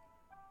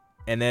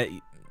 and that,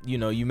 you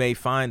know, you may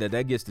find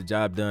that gets the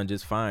job done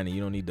just fine, and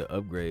you don't need to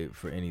upgrade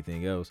for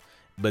anything else.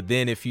 But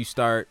then if you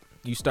start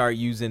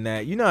using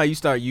that, you know how you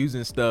start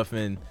using stuff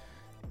and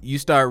you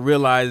start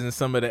realizing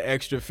some of the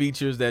extra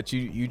features that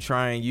you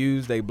try and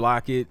use, they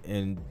block it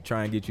and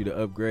try and get you to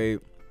upgrade.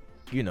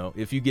 You know,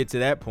 if you get to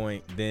that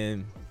point,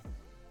 then,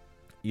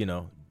 you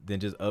know, then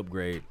just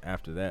upgrade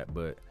after that.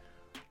 But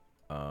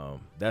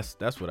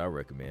that's what I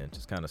recommend.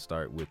 Just kind of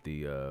start with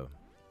the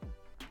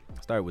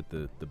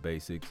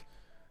basics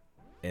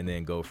and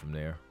then go from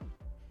there.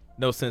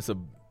 No sense of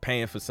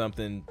paying for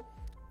something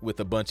with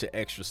a bunch of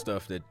extra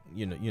stuff that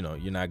you know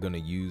you're not gonna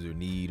use or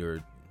need,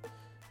 or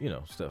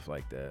stuff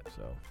like that.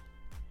 So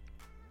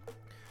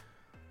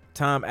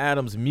Tom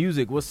Adams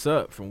Music, what's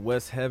up from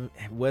West Haven,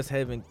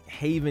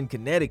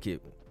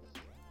 Connecticut.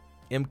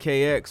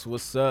 MKX,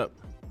 what's up?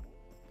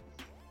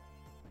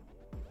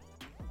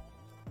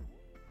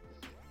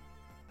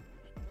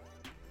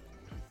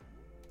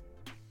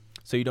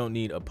 So you don't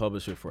need a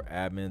publisher for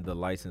admin. The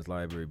licensed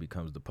library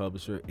becomes the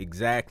publisher.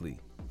 Exactly.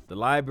 The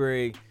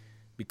library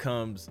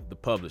becomes the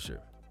publisher.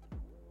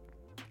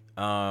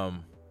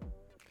 So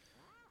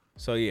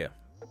yeah,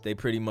 they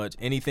pretty much,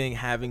 anything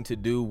having to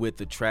do with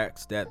the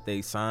tracks that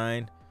they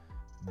sign,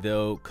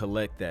 they'll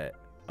collect that.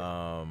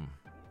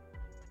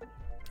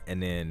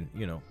 And then,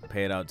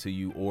 pay it out to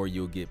you, or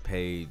you'll get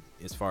paid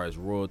as far as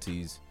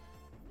royalties,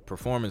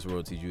 performance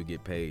royalties, you'll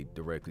get paid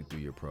directly through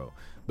your pro.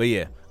 But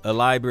yeah, a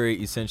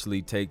library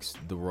essentially takes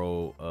the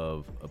role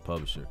of a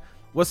publisher.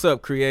 What's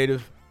up,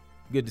 Creative?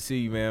 Good to see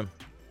you, man.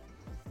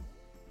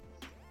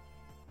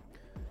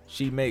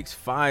 She Makes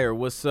Fire,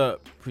 what's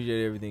up?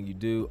 Appreciate everything you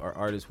do. Are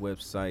artist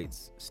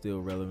websites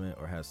still relevant,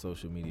 or has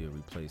social media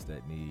replaced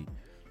that need?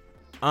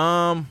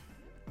 I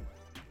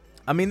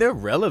mean, they're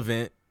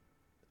relevant.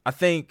 I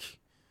think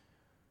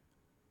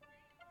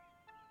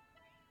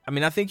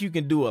you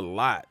can do a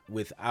lot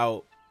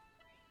without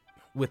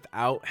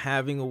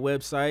having a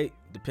website.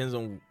 I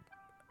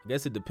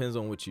guess it depends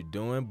on what you're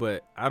doing,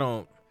 but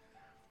I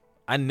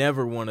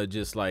never want to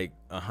just like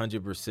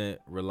 100%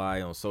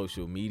 rely on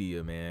social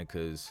media, man,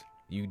 because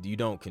you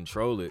don't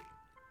control it.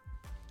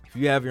 If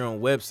you have your own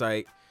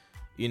website,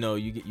 you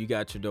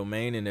got your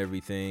domain and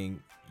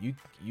everything, you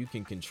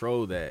can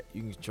control that.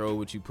 You can control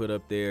what you put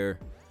up there.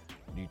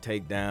 You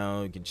take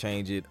down, you can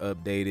change it,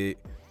 update it.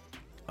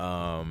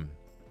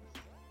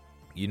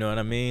 You know what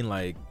I mean?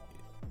 Like,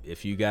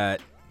 if you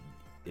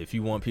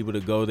want people to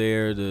go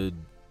there to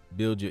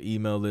build your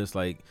email list,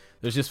 like,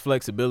 there's just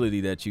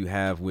flexibility that you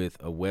have with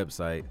a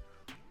website.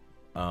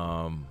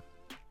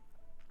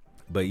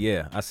 But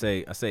yeah, I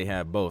say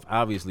have both.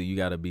 Obviously, you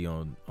got to be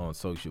on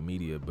social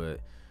media, but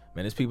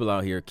man, there's people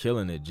out here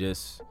killing it,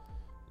 just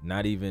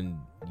not even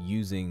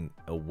using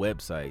a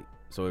website.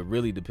 So it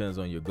really depends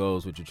on your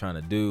goals, what you're trying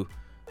to do.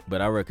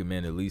 But I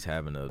recommend at least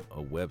having a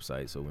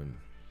website, so when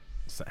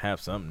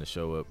have something to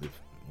show up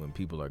when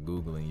people are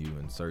Googling you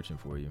and searching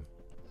for you.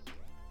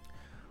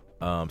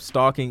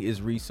 Stalking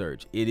is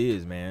research. It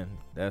is, man.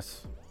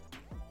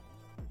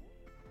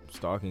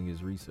 Stalking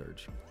is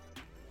research.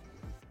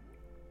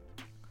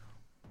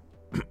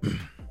 I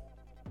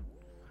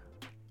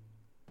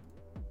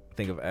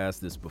think I've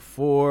asked this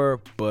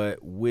before, but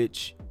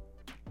which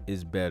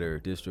is better,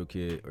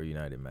 DistroKid or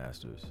United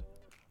Masters?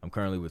 I'm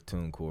currently with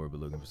TuneCore, but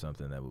looking for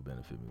something that will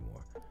benefit me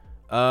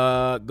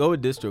more. Go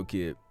with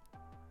DistroKid.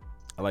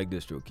 I like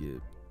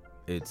DistroKid.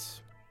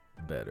 It's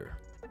better.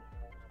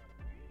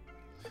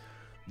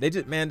 I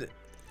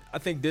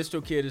think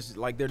DistroKid is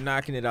like, they're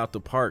knocking it out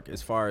the park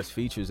as far as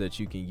features that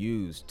you can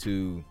use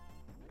to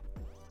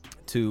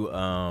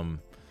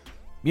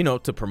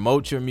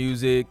promote your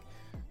music,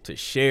 to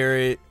share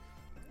it.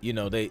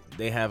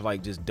 They have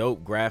like just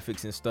dope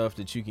graphics and stuff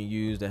that you can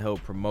use to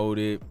help promote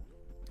it.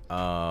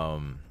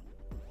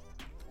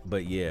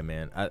 But yeah,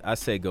 man, I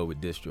say go with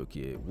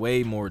DistroKid.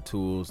 Way more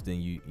tools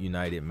than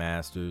United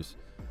Masters.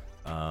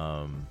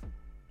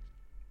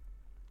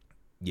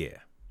 Yeah,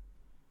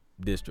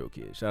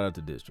 DistroKid. Shout out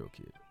to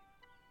DistroKid.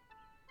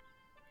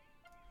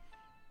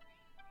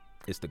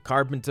 It's the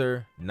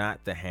carpenter,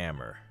 not the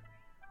hammer.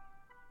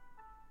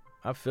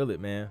 I feel it,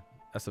 man.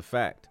 That's a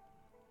fact.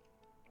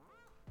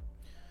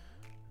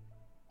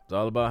 It's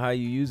all about how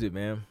you use it,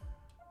 man.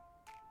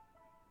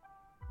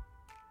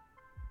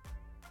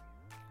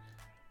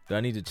 Do I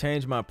need to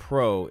change my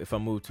pro if I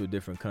move to a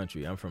different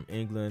country? I'm from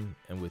England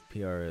and with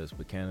PRS,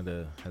 but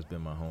Canada has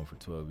been my home for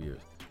 12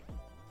 years.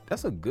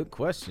 That's a good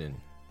question.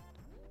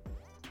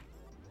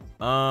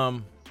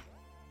 I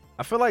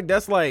feel like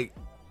that's like,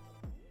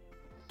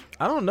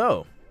 I don't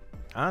know.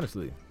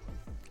 Honestly,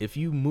 if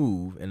you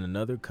move in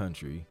another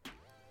country,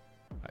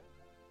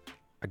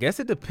 I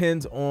guess it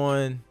depends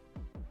on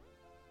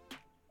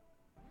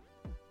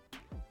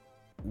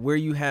where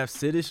you have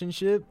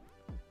citizenship.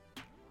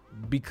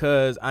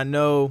 Because I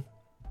know,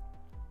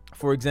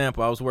 for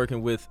example, I was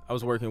working with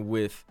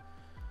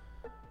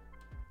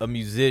a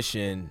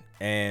musician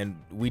and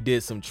we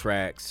did some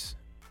tracks,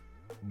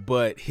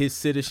 but his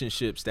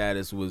citizenship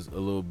status was a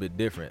little bit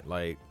different.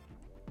 Like,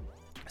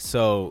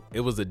 so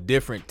it was a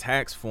different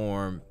tax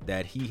form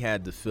that he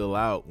had to fill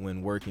out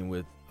when working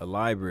with a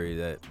library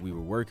that we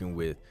were working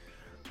with.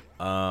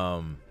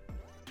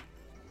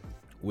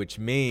 Which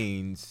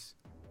means,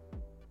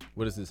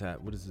 what does this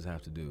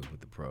have to do with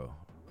the pro?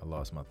 I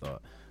lost my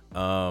thought.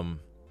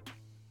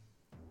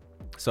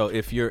 So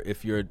if you're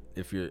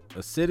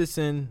a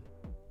citizen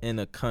in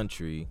a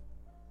country,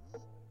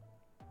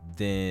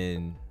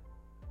 then,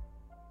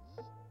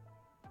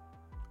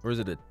 or is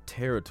it a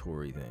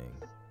territory thing?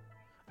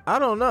 I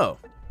don't know.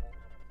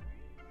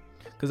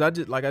 Cause I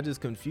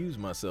just confused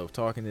myself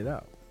talking it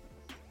out.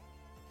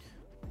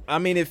 I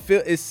mean,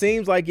 it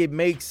seems like it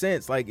makes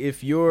sense. Like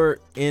if you're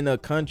in a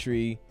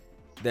country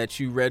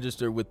that you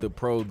register with the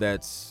pro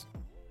that's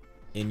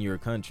in your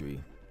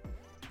country.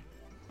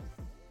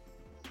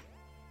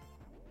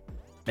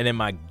 And then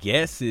my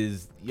guess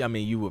is, I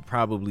mean, you would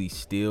probably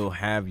still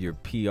have your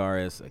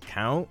PRS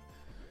account.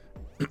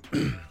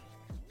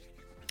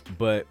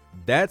 But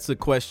that's a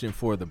question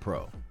for the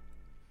pro.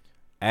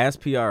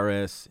 Ask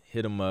PRS,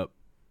 hit them up,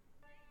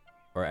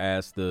 or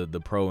ask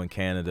the pro in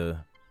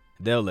Canada.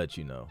 They'll let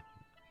you know,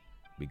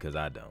 because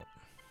I don't.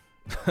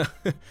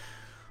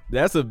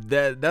 That's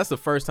the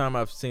first time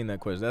I've seen that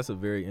question. That's a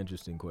very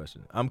interesting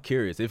question. I'm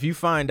curious. If you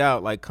find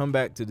out, like, come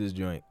back to this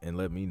joint and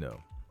let me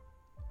know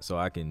so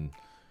I can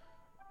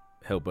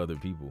help other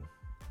people.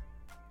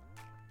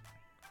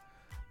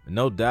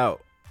 No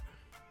doubt.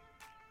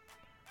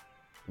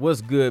 What's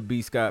good,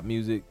 B. Scott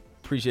Music?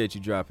 Appreciate you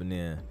dropping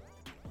in.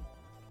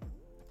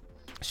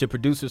 Should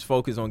producers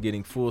focus on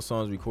getting full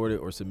songs recorded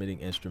or submitting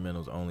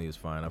instrumentals only is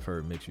fine? I've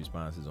heard mixed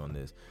responses on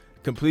this.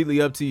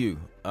 Completely up to you.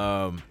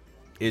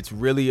 It's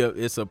really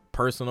it's a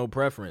personal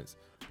preference.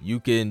 You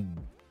can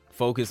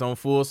focus on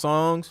full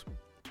songs.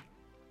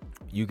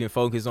 You can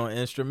focus on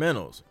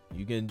instrumentals.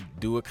 You can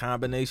do a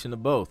combination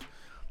of both.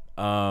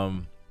 I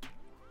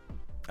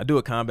do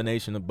a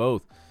combination of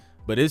both,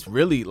 but it's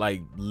really,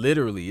 like,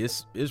 literally,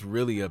 it's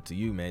really up to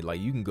you, man. Like,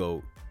 you can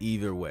go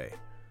either way.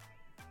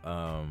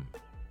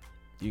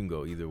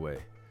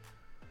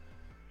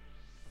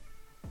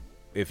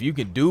 If you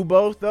can do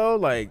both, though,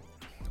 like,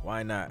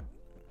 why not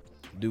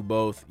do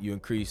both? You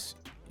increase,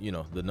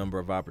 the number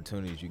of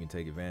opportunities you can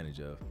take advantage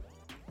of.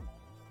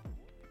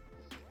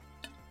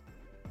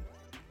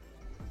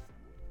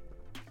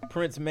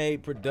 Prince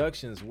Made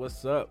Productions,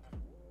 what's up?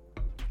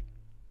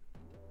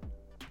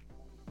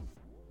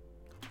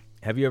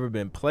 Have you ever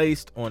been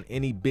placed on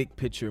any big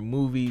picture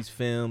movies,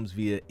 films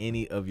via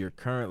any of your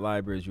current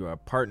libraries you are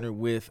partnered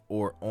with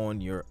or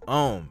on your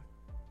own?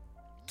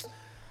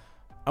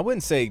 I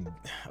wouldn't say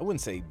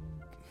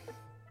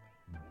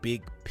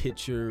big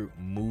picture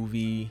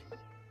movie.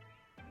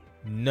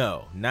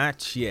 No,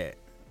 not yet.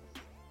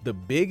 The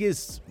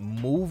biggest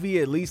movie,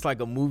 at least like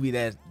a movie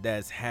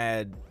that's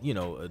had,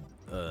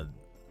 a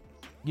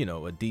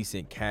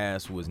decent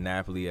cast, was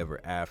Napoli Ever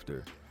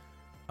After.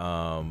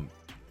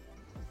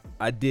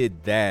 I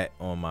did that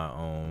on my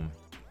own.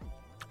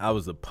 I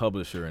was a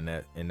publisher in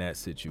that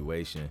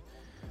situation.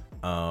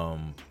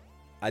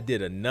 I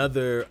did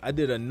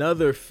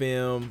another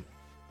film,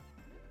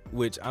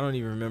 which I don't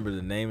even remember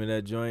the name of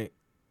that joint,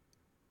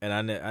 and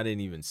I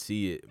didn't even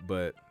see it,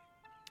 but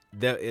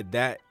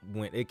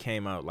it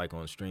came out like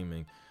on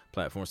streaming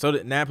platforms. So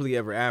that Napoli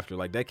Ever After,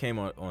 like, that came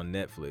out on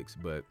Netflix,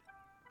 but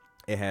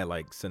it had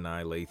like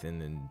Sanaa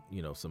Lathan and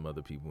some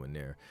other people in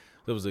there.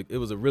 So it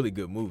was a really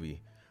good movie.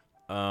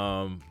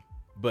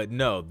 But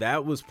no,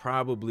 that was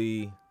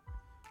probably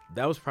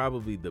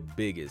the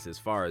biggest as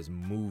far as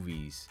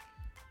movies.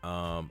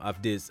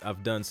 I've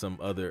done some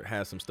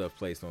stuff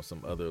placed on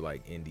some other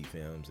like indie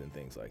films and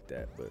things like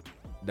that, but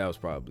that was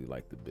probably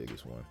like the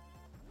biggest one.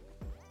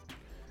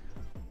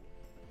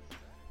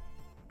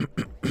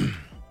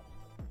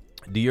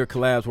 Do your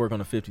collabs work on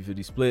a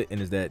 50-50 split,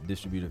 and is that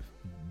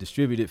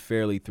distributed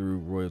fairly through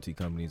royalty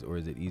companies, or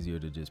is it easier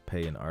to just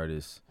pay an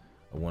artist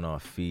a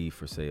one-off fee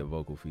for, say, a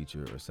vocal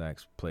feature or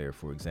sax player,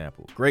 for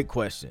example? Great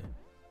question.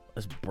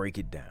 Let's break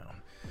it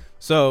down.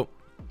 So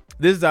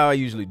this is how I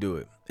usually do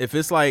it. If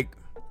it's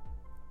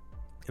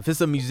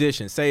a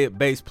musician, say a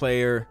bass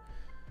player,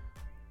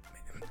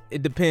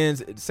 it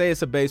depends. Say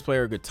it's a bass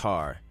player or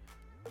guitar.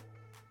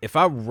 If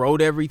I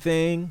wrote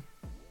everything,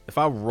 if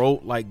I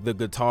wrote like the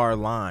guitar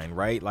line,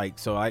 right? Like,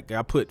 so I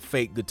put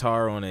fake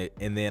guitar on it,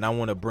 and then I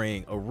want to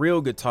bring a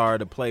real guitar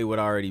to play what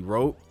I already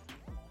wrote.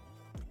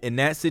 In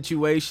that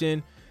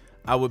situation,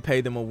 I would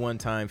pay them a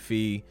one-time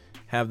fee,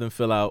 have them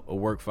fill out a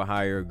work for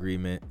hire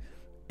agreement,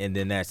 and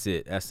then that's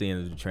it. That's the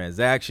end of the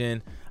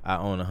transaction. I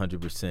own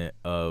 100%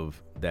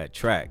 of that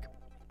track.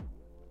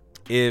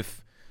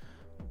 If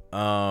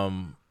I,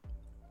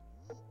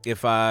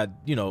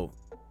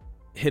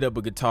 hit up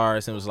a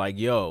guitarist and was like,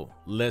 yo,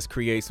 let's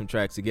create some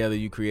tracks together.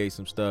 You create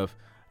some stuff.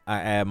 I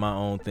add my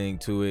own thing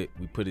to it.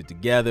 We put it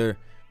together.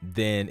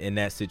 Then in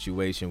that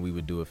situation, we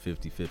would do a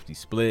 50-50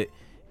 split.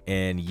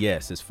 And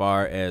yes, as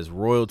far as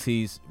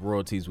royalties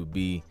would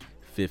be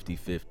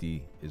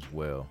 50-50 as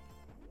well.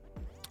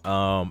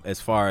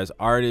 As far as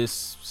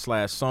artists /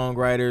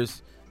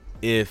 songwriters,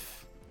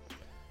 if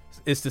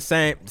it's the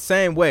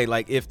same way,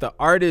 like if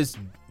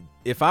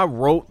I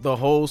wrote the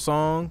whole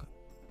song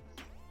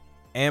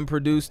and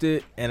produced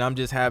it, and I'm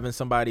just having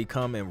somebody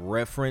come and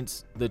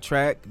reference the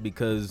track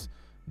because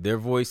their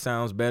voice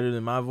sounds better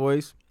than my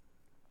voice,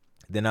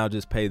 then I'll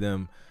just pay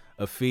them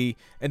a fee.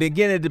 And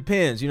again, it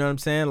depends, you know what I'm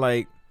saying?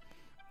 Like,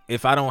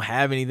 if I don't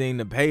have anything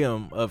to pay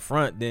them up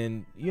front,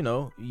 then, you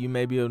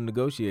may be able to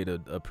negotiate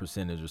a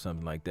percentage or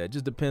something like that.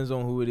 Just depends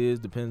on who it is,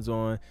 depends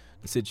on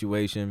the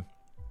situation.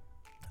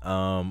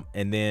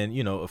 And then,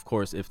 of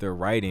course, if they're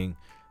writing,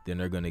 then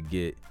they're going to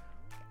get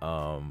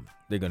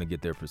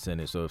their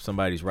percentage. So if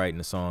somebody's writing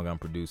the song, I'm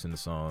producing the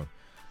song,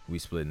 we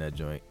splitting that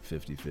joint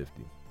 50-50.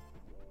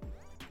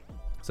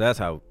 So that's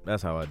how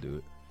I do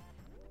it.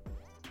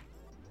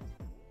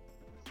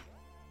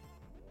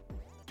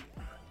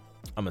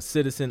 I'm a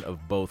citizen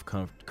of both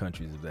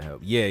countries if that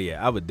helps. Yeah,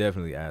 I would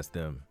definitely ask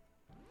them.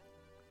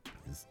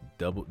 It's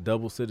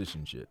double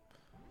citizenship.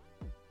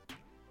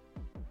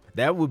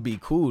 That would be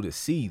cool to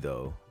see,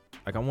 though.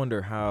 Like, I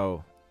wonder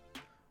how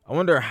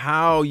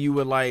you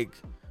would, like,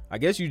 I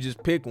guess you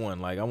just pick one.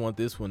 Like, I want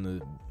this one to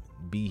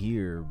be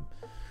here,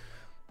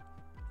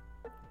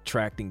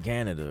 tracked in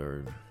Canada,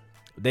 or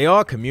they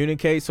all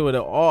communicate, so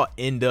it'll all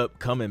end up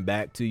coming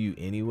back to you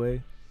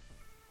anyway.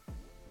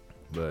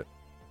 But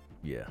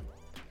yeah,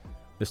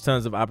 there's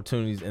tons of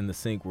opportunities in the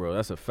sync world.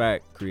 That's a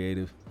fact,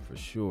 creative, for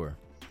sure.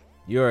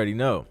 You already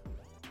know.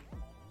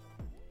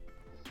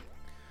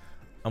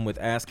 I'm with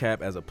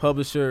ASCAP as a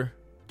publisher.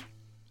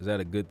 Is that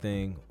a good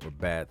thing or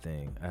bad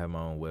thing? I have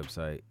my own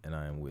website and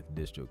I am with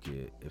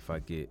DistroKid. If I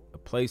get a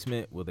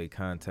placement, will they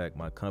contact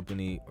my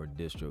company or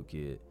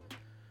DistroKid?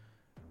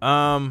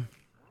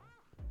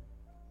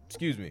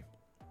 Excuse me.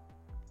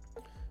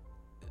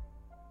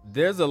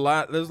 There's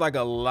like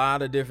a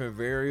lot of different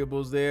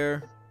variables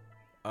there.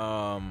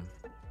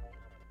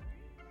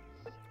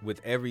 With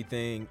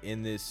everything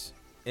in this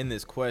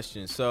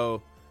question.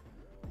 So,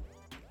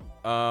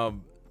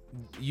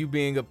 you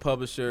being a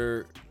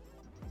publisher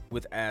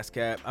with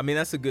ASCAP, I mean,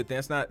 that's a good thing.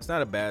 It's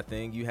not a bad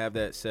thing. You have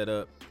that set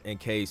up in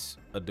case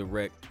a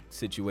direct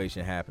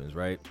situation happens,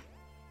 right?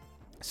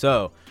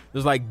 So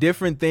there's like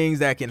different things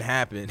that can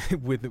happen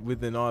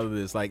within all of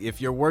this. Like, if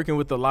you're working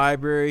with the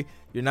library,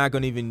 you're not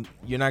gonna even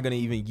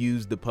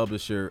use the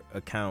publisher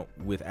account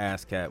with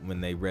ASCAP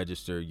when they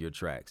register your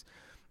tracks.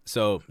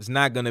 So it's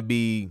not gonna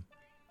be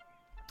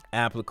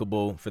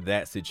applicable for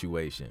that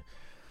situation.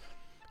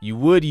 You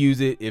would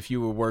use it if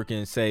you were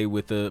working, say,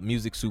 with a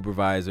music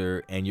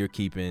supervisor and you're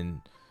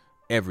keeping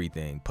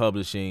everything,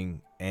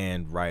 publishing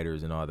and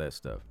writers and all that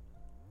stuff.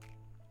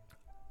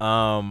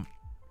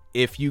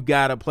 If you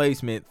got a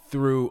placement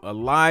through a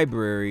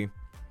library,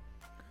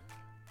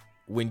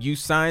 when you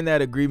sign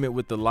that agreement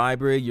with the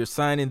library, you're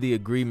signing the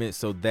agreement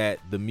so that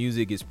the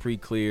music is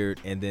pre-cleared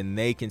and then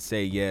they can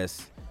say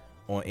yes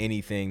on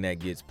anything that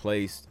gets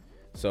placed.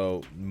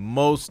 So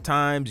most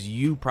times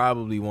you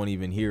probably won't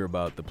even hear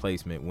about the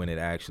placement when it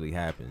actually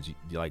happens.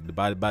 Like,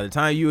 by the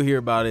time you hear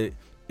about it,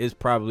 it's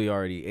probably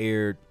already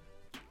aired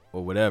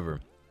or whatever.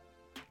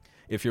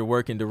 If you're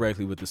working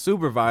directly with the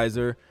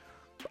supervisor,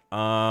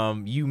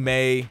 you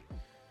may,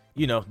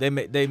 they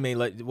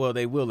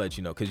will let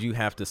you know, because you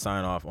have to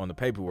sign off on the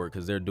paperwork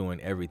because they're doing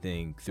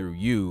everything through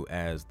you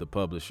as the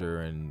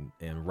publisher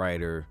and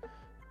writer,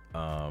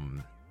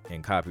 and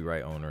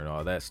copyright owner and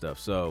all that stuff.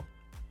 So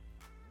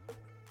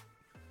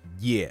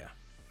yeah,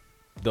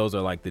 those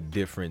are like the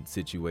different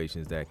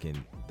situations that can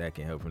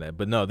help from that.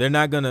 But no, they're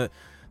not gonna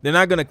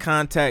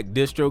contact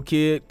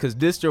DistroKid, because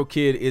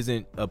DistroKid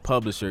isn't a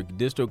publisher.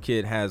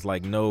 DistroKid has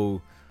like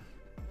no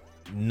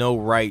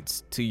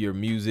rights to your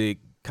music,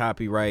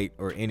 copyright,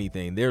 or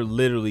anything. They're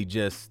literally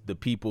just the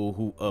people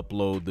who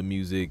upload the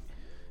music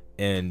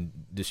and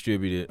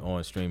distribute it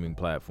on streaming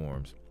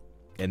platforms,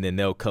 and then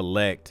they'll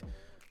collect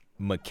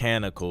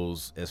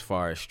mechanicals as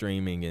far as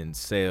streaming and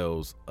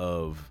sales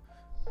of,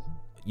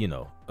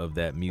 of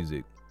that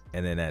music.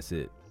 And then that's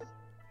it.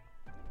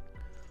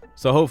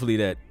 So hopefully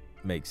that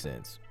makes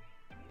sense.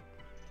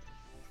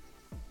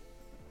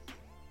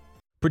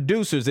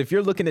 Producers, if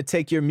you're looking to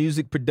take your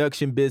music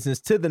production business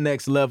to the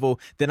next level,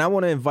 then I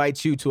want to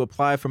invite you to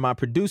apply for my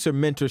producer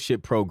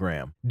mentorship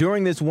program.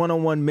 During this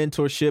one-on-one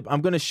mentorship, I'm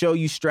going to show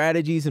you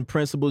strategies and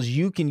principles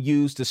you can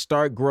use to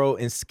start, grow,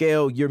 and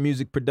scale your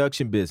music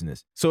production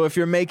business. So if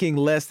you're making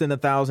less than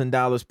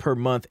 $1,000 per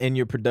month in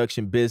your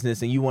production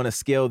business and you want to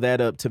scale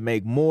that up to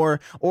make more,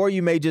 or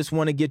you may just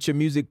want to get your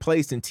music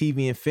placed in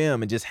TV and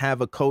film and just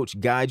have a coach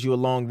guide you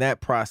along that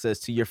process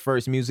to your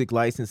first music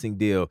licensing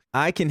deal,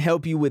 I can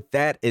help you with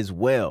that as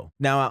well.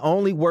 Now, I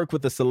only work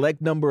with a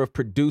select number of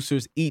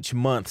producers each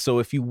month, so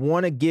if you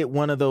want to get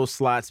one of those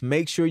slots,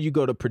 make sure you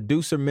go to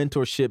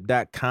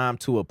producermentorship.com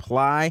to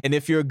apply. And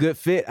if you're a good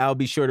fit, I'll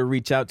be sure to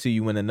reach out to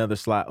you when another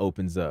slot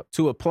opens up.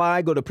 To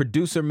apply, go to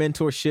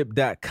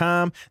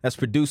producermentorship.com. That's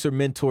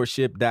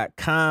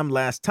producermentorship.com.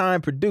 Last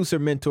time,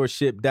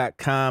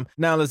 producermentorship.com.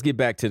 Now let's get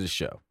back to the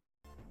show.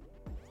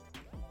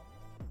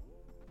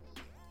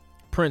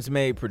 Prince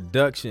Made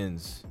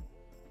Productions.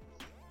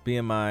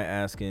 BMI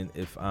asking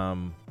if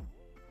I'm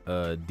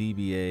a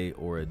DBA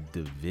or a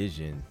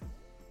division.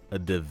 A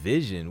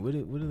division? What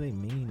do they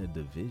mean, a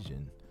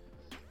division?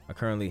 I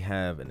currently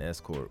have an S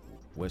corp.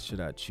 What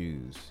should I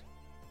choose?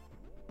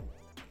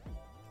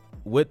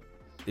 What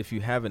if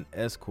you have an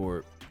S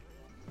corp?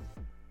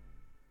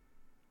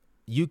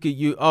 I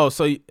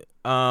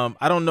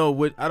don't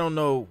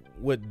know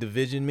what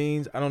division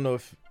means. I don't know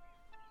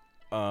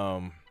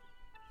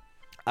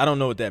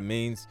what that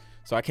means.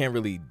 So I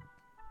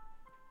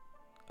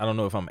don't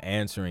know if I'm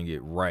answering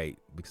it right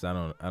because I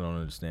don't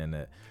understand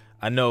that.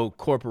 I know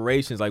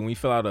corporations, like when you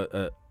fill out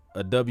a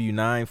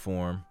W-9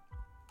 form,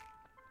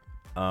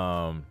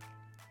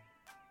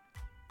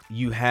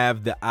 you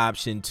have the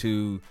option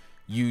to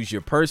use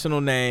your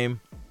personal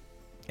name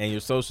and your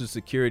social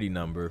security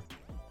number.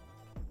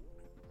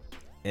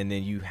 And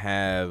then you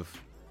have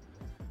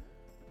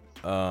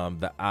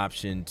the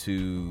option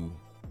to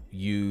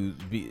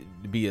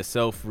be a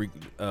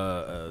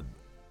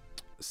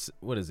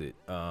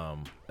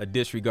a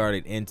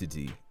disregarded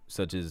entity,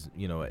 such as, a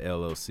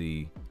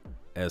LLC,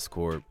 S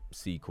corp,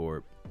 C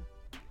corp,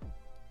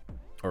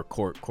 or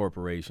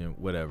corporation,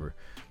 whatever.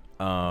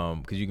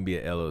 Because you can be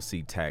an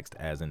LLC taxed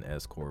as an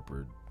S corp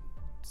or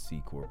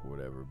C corp or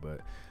whatever.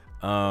 But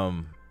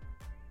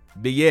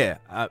yeah,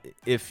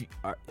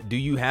 do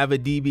you have a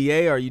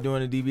DBA? Are you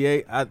doing a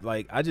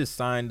DBA? I just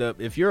signed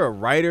up. If you're a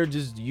writer,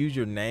 just use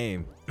your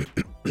name.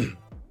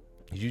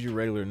 Use your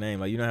regular name.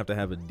 Like, you don't have to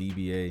have a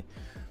DBA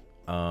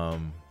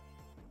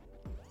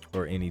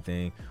or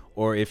anything.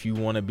 Or if you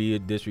want to be a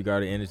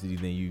disregarded entity,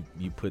 then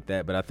you put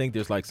that. But I think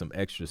there's like some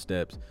extra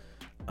steps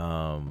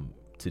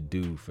to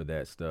do for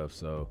that stuff.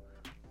 So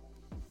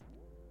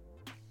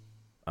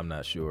I'm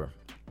not sure.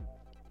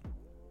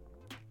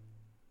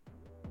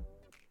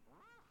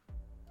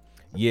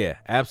 Yeah,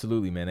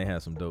 absolutely, man. They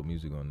have some dope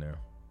music on there.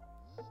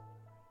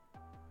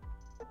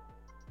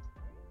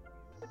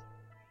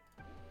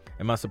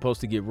 Am I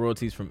supposed to get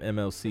royalties from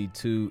MLC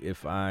too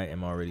if I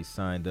am already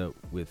signed up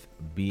with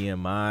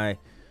BMI?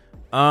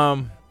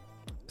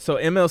 So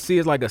MLC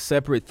is like a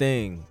separate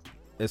thing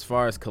as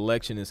far as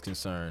collection is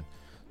concerned.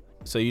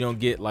 So you don't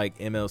get like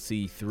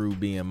MLC through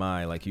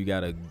BMI. Like, you got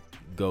to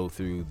go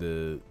through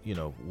the,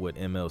 what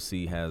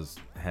MLC has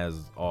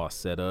all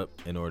set up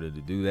in order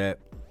to do that.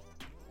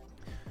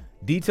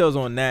 Details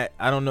on that,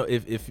 I don't know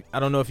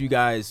if you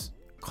guys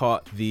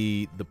caught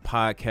the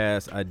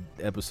podcast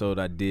episode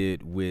I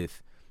did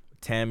with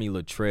Tammy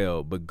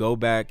Latrell, but go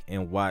back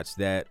and watch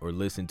that or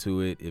listen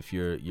to it if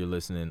you're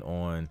listening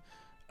on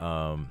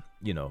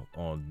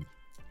on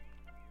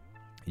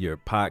your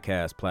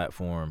podcast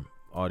platform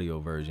audio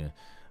version.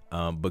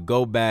 But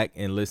go back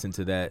and listen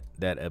to that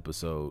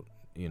episode,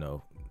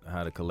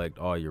 how to collect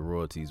all your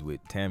royalties with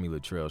Tammy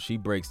Latrell. She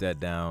breaks that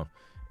down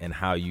and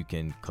how you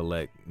can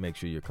make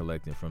sure you're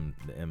collecting from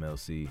the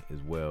MLC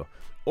as well.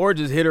 Or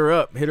just hit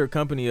her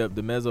company up,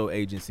 the Mezzo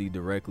Agency,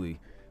 directly,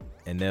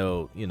 and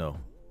they'll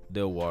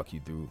walk you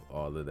through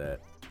all of that.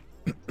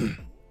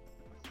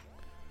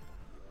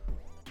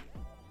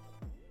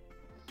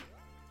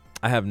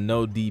 I have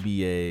no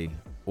DBA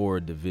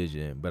or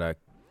division, but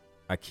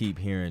I keep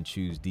hearing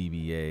choose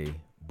DBA,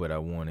 but I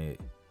want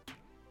it.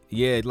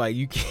 Yeah, like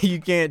you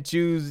can't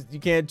choose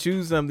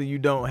something you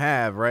don't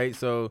have, right?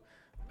 So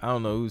I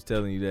don't know who's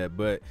telling you that,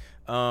 but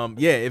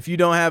yeah, if you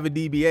don't have a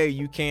DBA,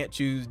 you can't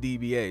choose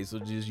DBA. So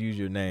just use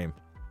your name.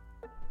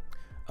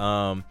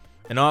 And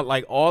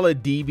all a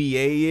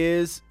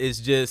DBA is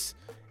just,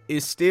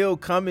 it's still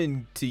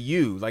coming to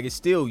you. Like, it's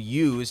still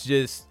you. It's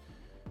just,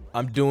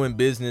 I'm doing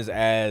business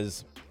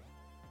as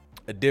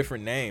a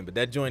different name, but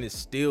that joint is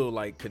still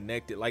like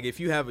connected. Like, if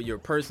you have your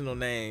personal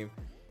name,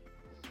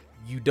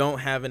 you don't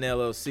have an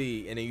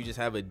LLC, and then you just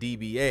have a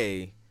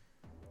DBA,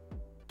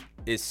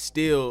 it's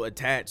still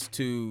attached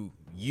to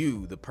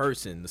you, the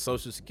person, the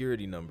social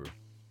security number.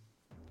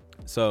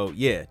 So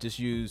yeah, just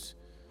use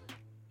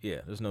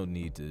Yeah, there's no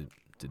need to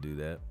do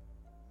that.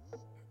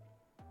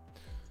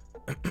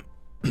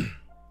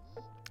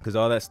 Because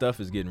all that stuff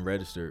is getting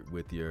registered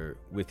with your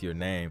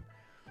name.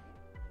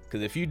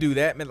 Because if you do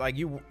that, man, like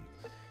you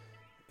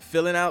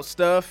filling out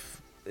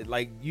stuff,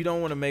 like you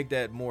don't want to make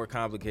that more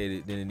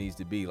complicated than it needs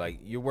to be. Like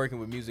you're working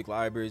with music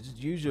libraries, just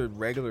use your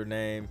regular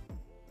name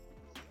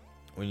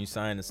when you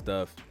sign the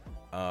stuff.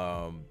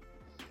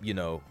 You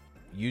know,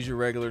 use your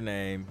regular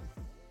name,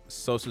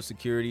 Social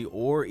Security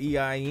or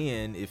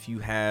EIN if you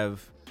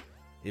have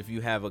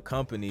a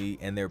company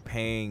and they're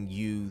paying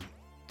you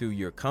through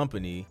your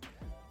company.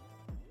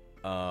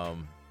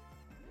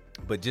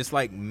 But just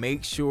like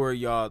make sure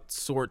y'all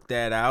sort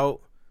that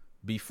out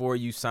before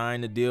you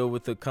sign the deal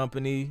with the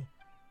company,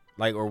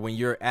 like, or when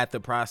you're at the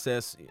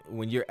process,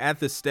 when you're at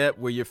the step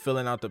where you're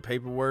filling out the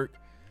paperwork,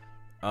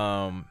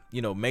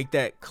 you know, make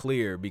that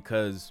clear,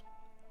 because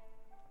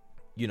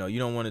you know you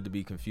don't want it to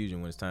be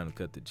confusion when it's time to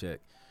cut the check.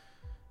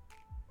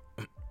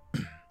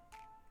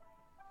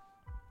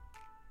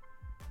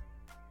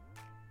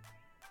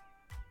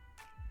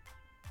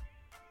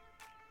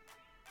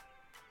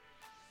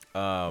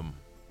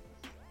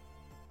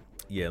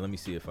 Yeah, let me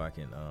see if I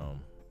can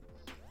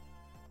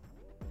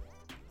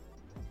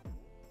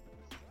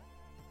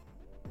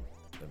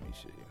let me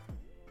show you.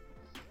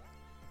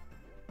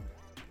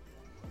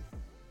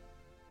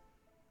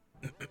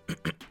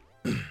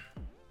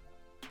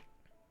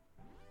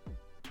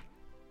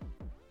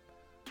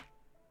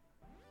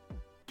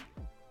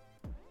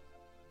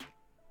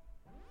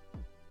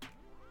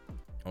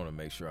 I want to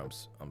make sure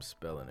I'm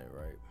spelling it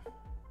right.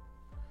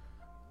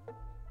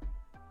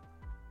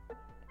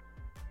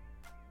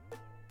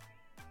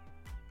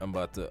 I'm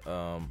about to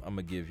I'm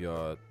gonna give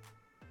y'all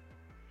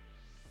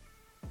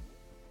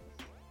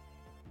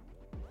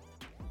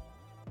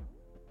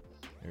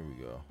here we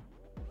go.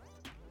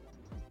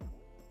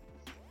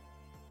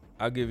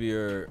 I'll give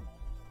you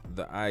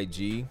the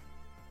IG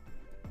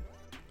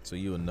so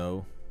you'll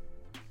know.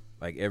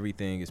 Like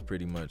everything is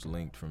pretty much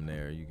linked from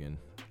there. You can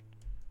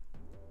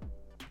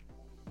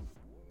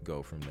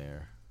go from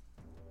there.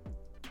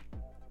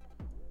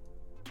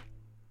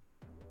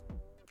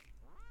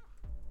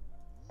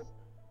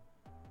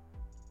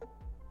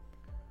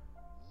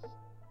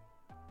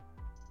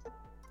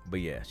 But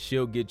yeah,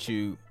 she'll get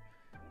you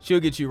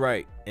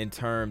right in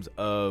terms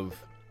of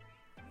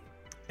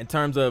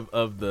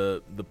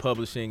the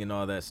publishing and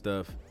all that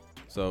stuff.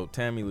 So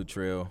Tammy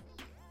Luttrell,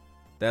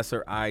 that's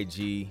her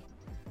IG.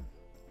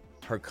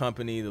 Her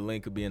company, the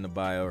link will be in the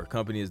bio. Her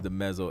company is the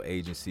Mezzo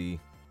Agency.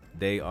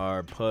 They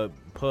are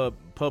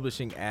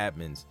publishing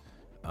admins,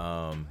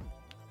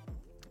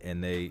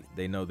 and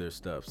they know their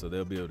stuff, so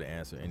they'll be able to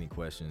answer any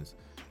questions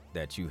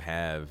that you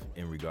have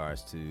in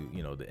regards to,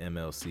 you know, the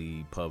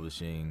MLC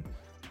publishing,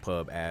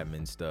 pub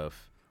admin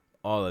stuff,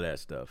 all of that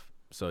stuff.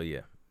 So yeah,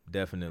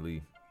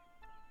 definitely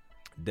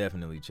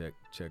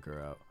check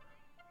her out.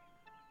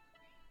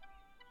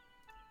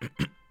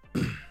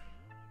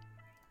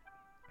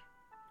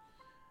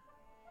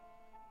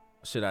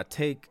 Should I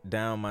take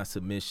down my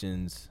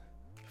submissions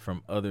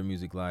from other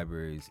music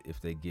libraries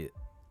if they get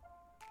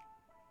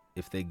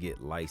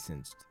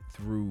licensed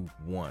through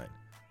one?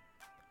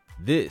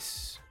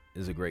 This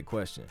is a great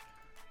question.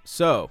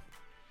 So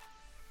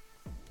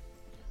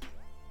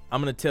I'm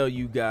gonna tell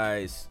you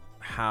guys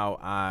how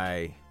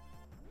I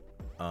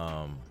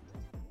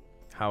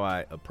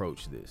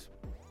approach this.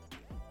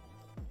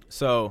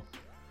 So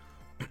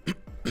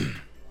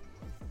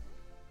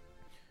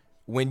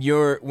when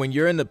you're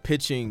in the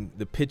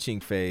pitching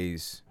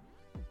phase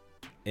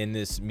in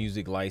this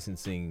music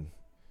licensing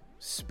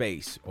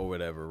space or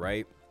whatever,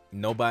 right?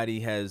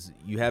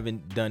 You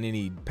haven't done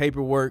any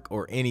paperwork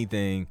or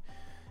anything,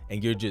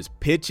 and you're just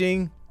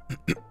pitching.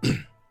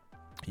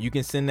 You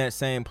can send that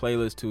same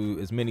playlist to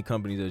as many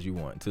companies as you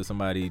want, to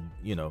somebody,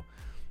 you know,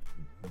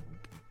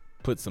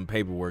 put some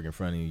paperwork in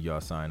front of you, y'all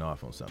sign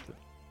off on something.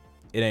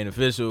 It ain't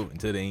official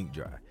until the ink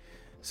dry.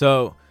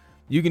 So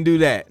you can do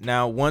that.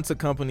 Now, once a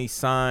company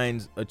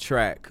signs a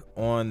track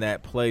on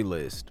that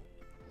playlist,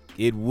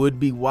 it would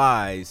be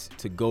wise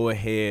to go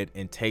ahead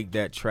and take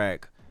that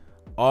track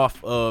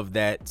off of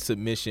that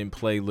submission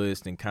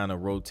playlist and kind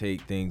of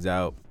rotate things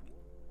out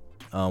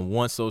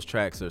once those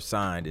tracks are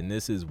signed. And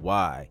this is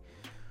why.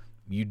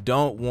 You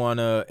don't want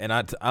to, and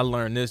I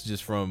learned this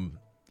just from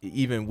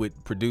even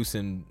with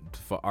producing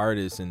for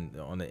artists and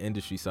on the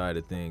industry side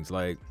of things.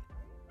 Like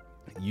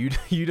you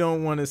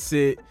don't want to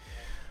sit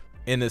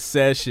in a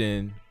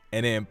session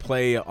and then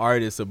play an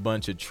artist a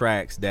bunch of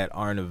tracks that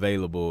aren't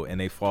available and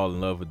they fall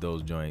in love with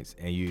those joints,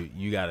 and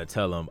you got to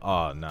tell them,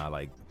 oh, nah,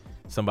 like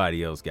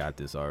somebody else got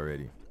this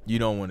already. You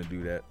don't want to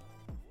do that.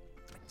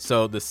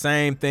 So the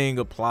same thing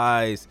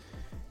applies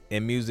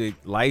in music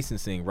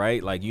licensing,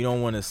 right? Like you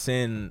don't want to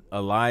send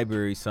a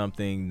library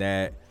something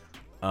that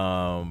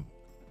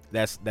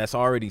that's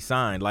already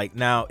signed. Like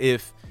now,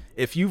 if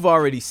you've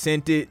already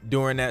sent it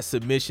during that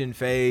submission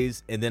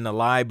phase and then the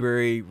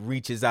library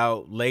reaches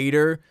out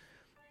later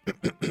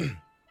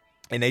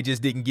and they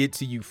just didn't get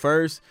to you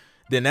first,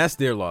 then that's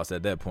their loss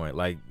at that point.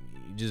 Like,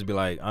 you just be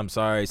like, I'm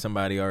sorry,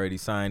 somebody already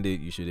signed it.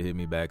 You should have hit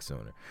me back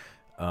sooner.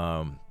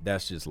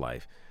 That's just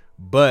life.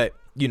 But,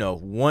 you know,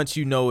 once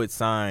you know it's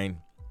signed,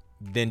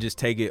 then just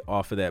take it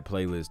off of that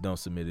playlist. Don't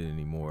submit it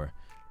anymore,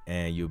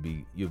 and you'll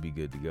be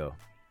good to go.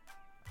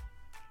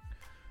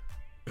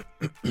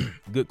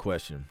 Good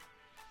question.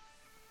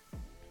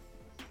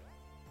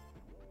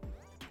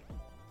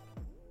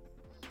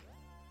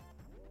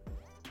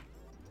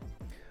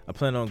 I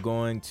plan on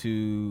going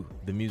to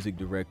the music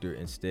director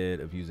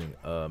instead of using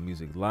a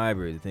music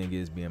library. The thing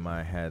is,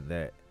 BMI had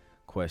that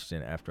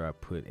question after I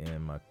put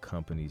in my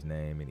company's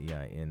name and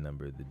EIN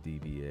number. The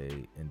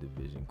DBA and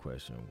division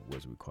question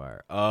was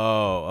required.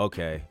 Oh,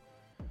 okay.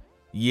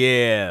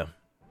 Yeah.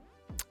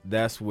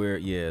 That's where,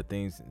 yeah,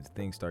 things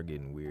start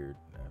getting weird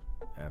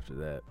after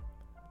that.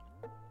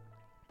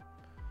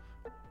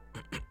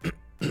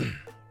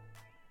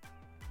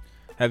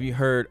 Have you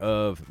heard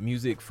of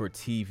Music for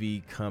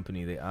TV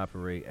Company? They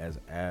operate as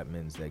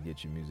admins that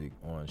get your music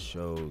on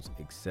shows,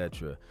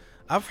 etc.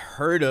 I've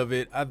heard of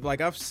it.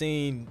 I've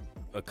seen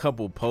a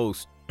couple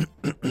posts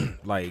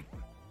like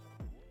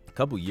a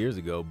couple years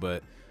ago,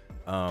 but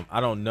I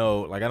don't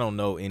know. Like, I don't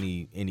know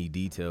any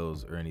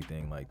details or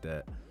anything like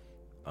that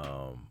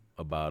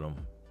about them.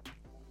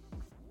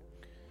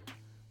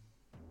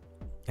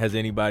 Has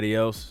anybody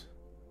else?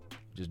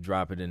 Just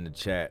drop it in the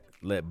chat.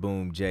 Let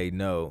Boom J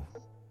know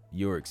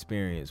your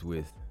experience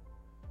with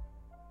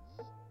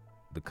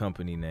the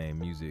company name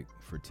Music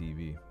for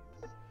TV.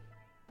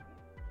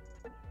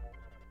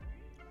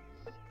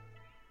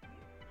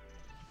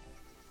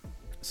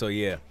 So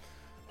yeah.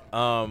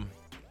 But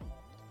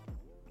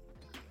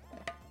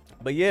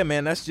yeah,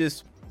 man, that's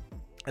just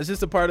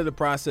a part of the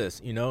process,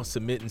 you know,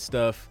 submitting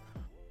stuff,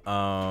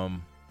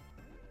 you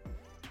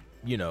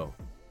know,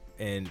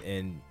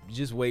 and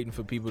just waiting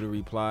for people to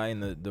reply in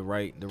the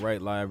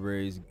right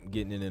libraries,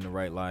 getting it in the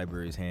right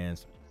libraries'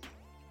 hands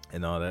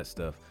and all that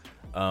stuff.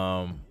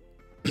 So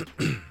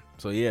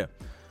yeah.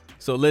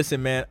 So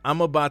listen, man,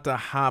 I'm about to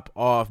hop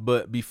off,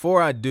 but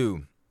before I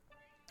do,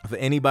 for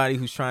anybody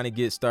who's trying to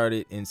get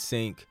started in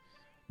sync,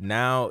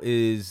 now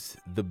is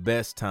the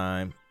best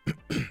time.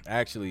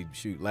 Actually,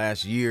 shoot,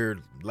 last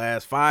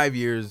 5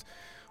 years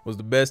was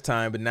the best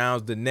time, but now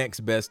is the next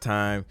best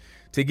time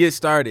to get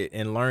started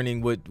and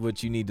learning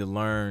what you need to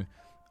learn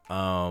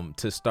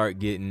to start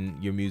getting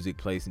your music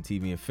placed in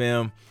TV and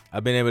film.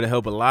 I've been able to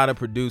help a lot of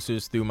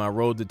producers through my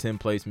Road to 10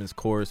 Placements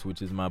course,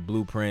 which is my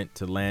blueprint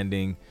to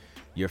landing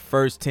your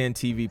first 10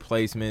 TV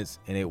placements,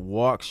 and it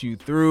walks you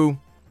through,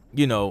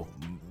 you know,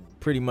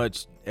 pretty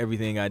much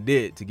everything I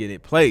did to get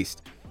it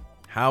placed.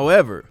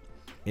 However,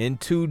 in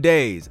 2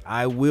 days,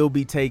 I will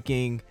be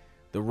taking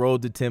the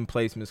Road to 10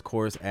 Placements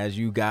course, as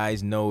you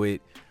guys know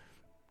it,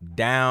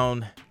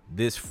 down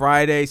this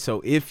Friday.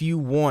 So if you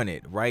want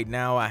it, right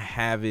now I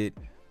have it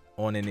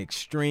on an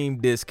extreme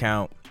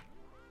discount.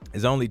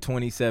 It's only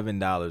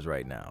 $27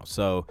 right now.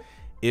 So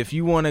if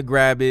you want to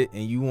grab it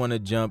and you want to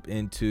jump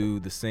into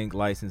the sync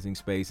licensing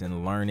space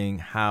and learning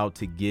how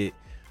to get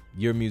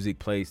your music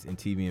placed in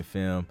TV and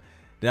film,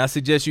 then I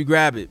suggest you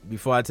grab it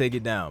before I take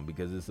it down,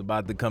 because it's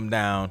about to come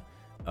down.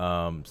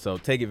 So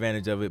take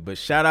advantage of it. But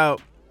shout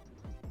out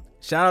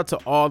to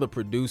all the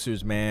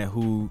producers, man,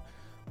 who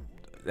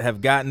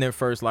have gotten their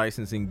first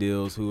licensing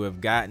deals, who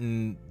have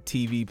gotten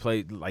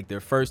like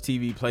their first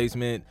TV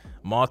placement,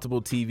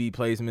 multiple TV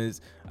placements.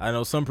 I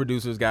know some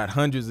producers got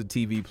hundreds of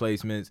TV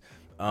placements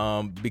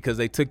because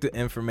they took the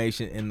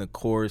information in the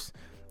course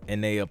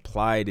and they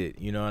applied it.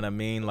 You know what I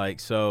mean? Like,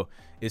 so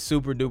it's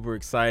super duper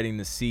exciting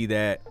to see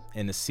that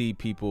and to see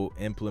people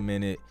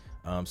implement it.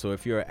 So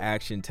if you're an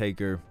action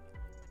taker,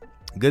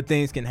 good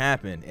things can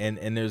happen.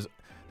 And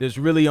there's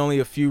really only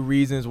a few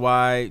reasons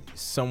why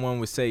someone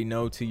would say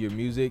no to your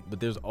music, but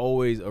there's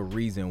always a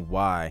reason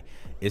why.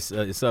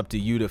 It's up to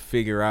you to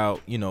figure out,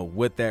 you know,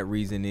 what that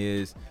reason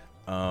is.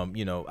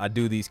 You know, I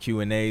do these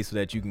Q&As so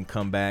that you can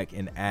come back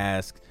and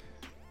ask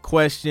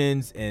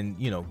questions and,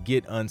 you know,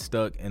 get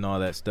unstuck and all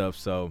that stuff.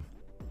 So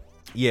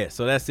yeah,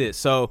 so that's it.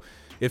 So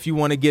if you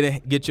want to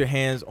get your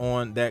hands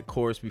on that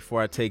course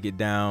before I take it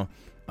down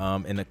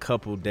in a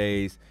couple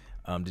days,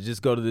 to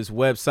just go to this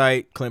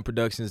website,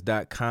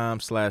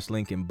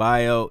 clintproductions.com/link in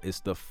bio. It's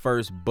the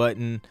first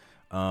button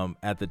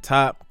at the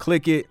top.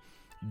 Click it,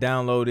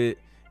 download it,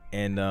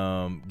 and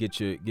get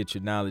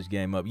your knowledge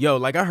game up. Yo,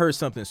 like, I heard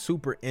something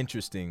super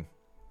interesting,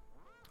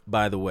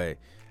 by the way.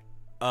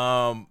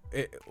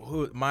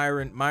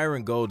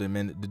 Myron Golden,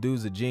 man, the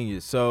dude's a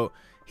genius. So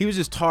he was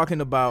just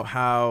talking about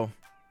how,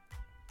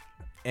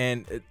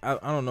 and I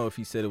don't know if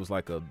he said it was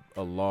like a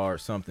law or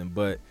something,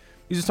 but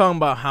he's just talking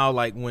about how,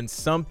 like, when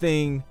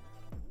something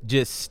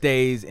just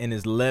stays and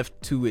is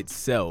left to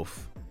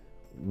itself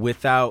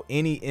without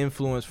any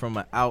influence from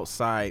an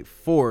outside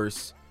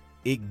force,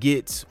 it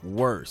gets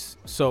worse.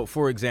 So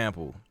for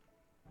example,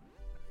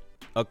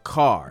 a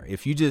car,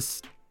 if you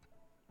just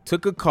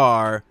took a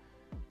car,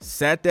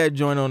 sat that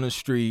joint on the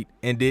street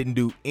and didn't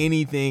do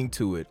anything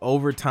to it,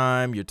 over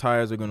time your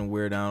tires are going to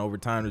wear down. Over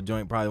time the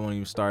joint probably won't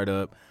even start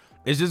up.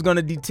 It's just going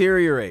to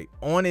deteriorate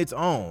on its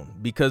own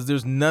because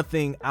there's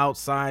nothing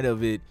outside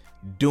of it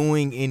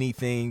doing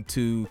anything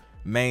to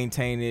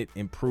maintain it,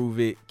 improve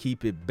it,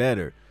 keep it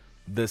better.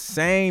 The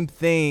same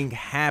thing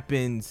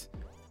happens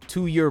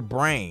to your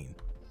brain.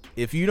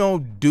 If you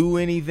don't do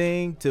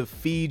anything to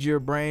feed your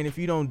brain, if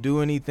you don't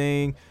do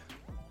anything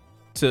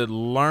to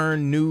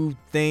learn new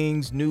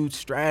things, new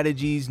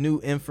strategies, new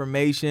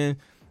information,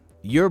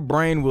 your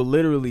brain will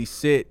literally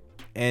sit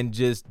and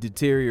just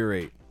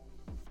deteriorate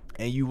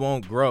and you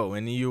won't grow.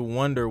 And you'll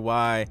wonder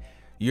why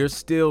you're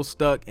still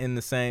stuck in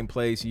the same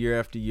place year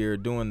after year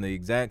doing the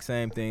exact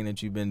same thing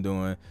that you've been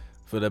doing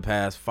for the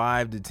past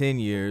 5 to 10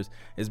 years.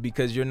 Is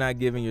because you're not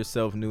giving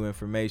yourself new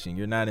information.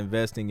 You're not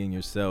investing in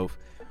yourself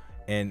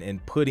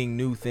and putting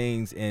new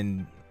things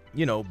in,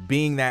 you know,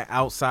 being that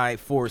outside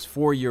force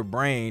for your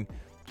brain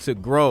to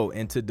grow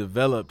and to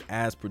develop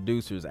as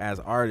producers, as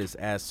artists,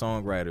 as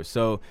songwriters.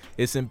 So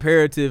it's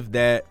imperative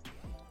that,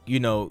 you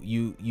know,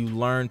 you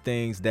learn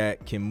things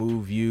that can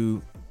move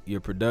you,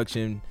 your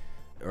production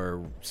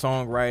or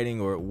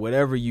songwriting or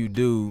whatever you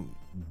do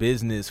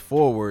business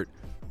forward,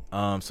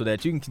 so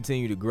that you can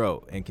continue to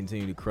grow and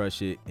continue to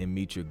crush it and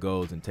meet your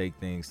goals and take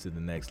things to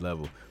the next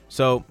level.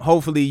 So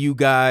hopefully you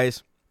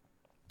guys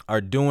are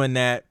doing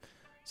that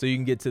so you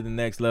can get to the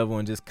next level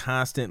and just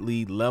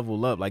constantly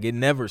level up. Like, it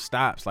never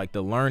stops. Like,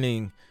 the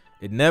learning,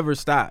 it never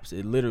stops.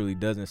 It literally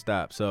doesn't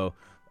stop. So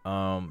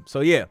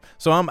yeah.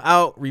 So I'm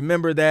out.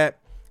 Remember that.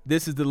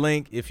 This is the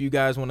link. If you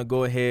guys want to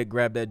go ahead,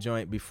 grab that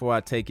joint before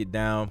I take it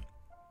down.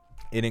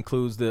 It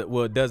includes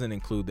it doesn't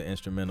include the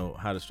instrumental,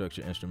 how to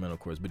structure instrumental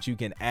course, but you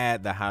can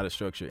add the how to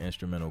structure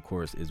instrumental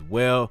course as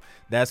well.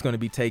 That's going to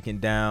be taken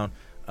down.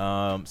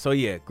 So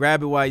yeah,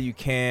 grab it while you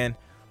can.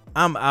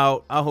 I'm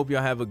out. I hope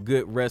y'all have a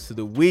good rest of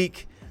the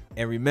week.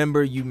 And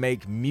remember, you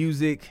make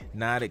music,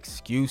 not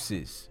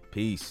excuses.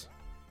 Peace.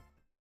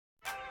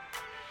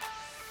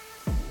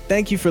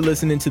 Thank you for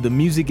listening to the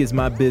Music is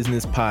My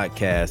Business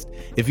podcast.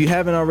 If you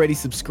haven't already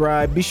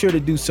subscribed, be sure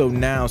to do so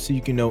now so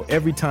you can know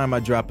every time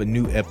I drop a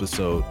new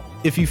episode.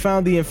 If you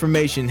found the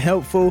information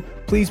helpful,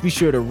 please be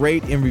sure to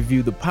rate and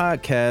review the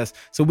podcast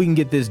so we can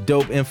get this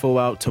dope info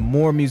out to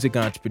more music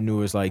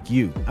entrepreneurs like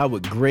you. I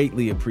would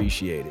greatly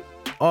appreciate it.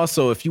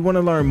 Also, if you want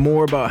to learn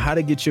more about how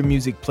to get your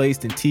music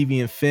placed in TV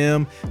and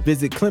film,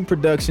 visit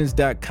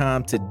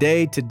clintproductions.com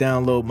today to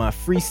download my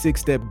free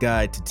 6-step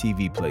guide to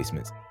TV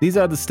placements. These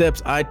are the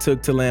steps I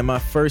took to land my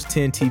first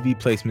 10 TV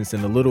placements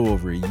in a little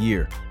over a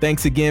year.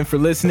 Thanks again for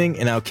listening,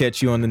 and I'll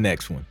catch you on the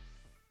next one.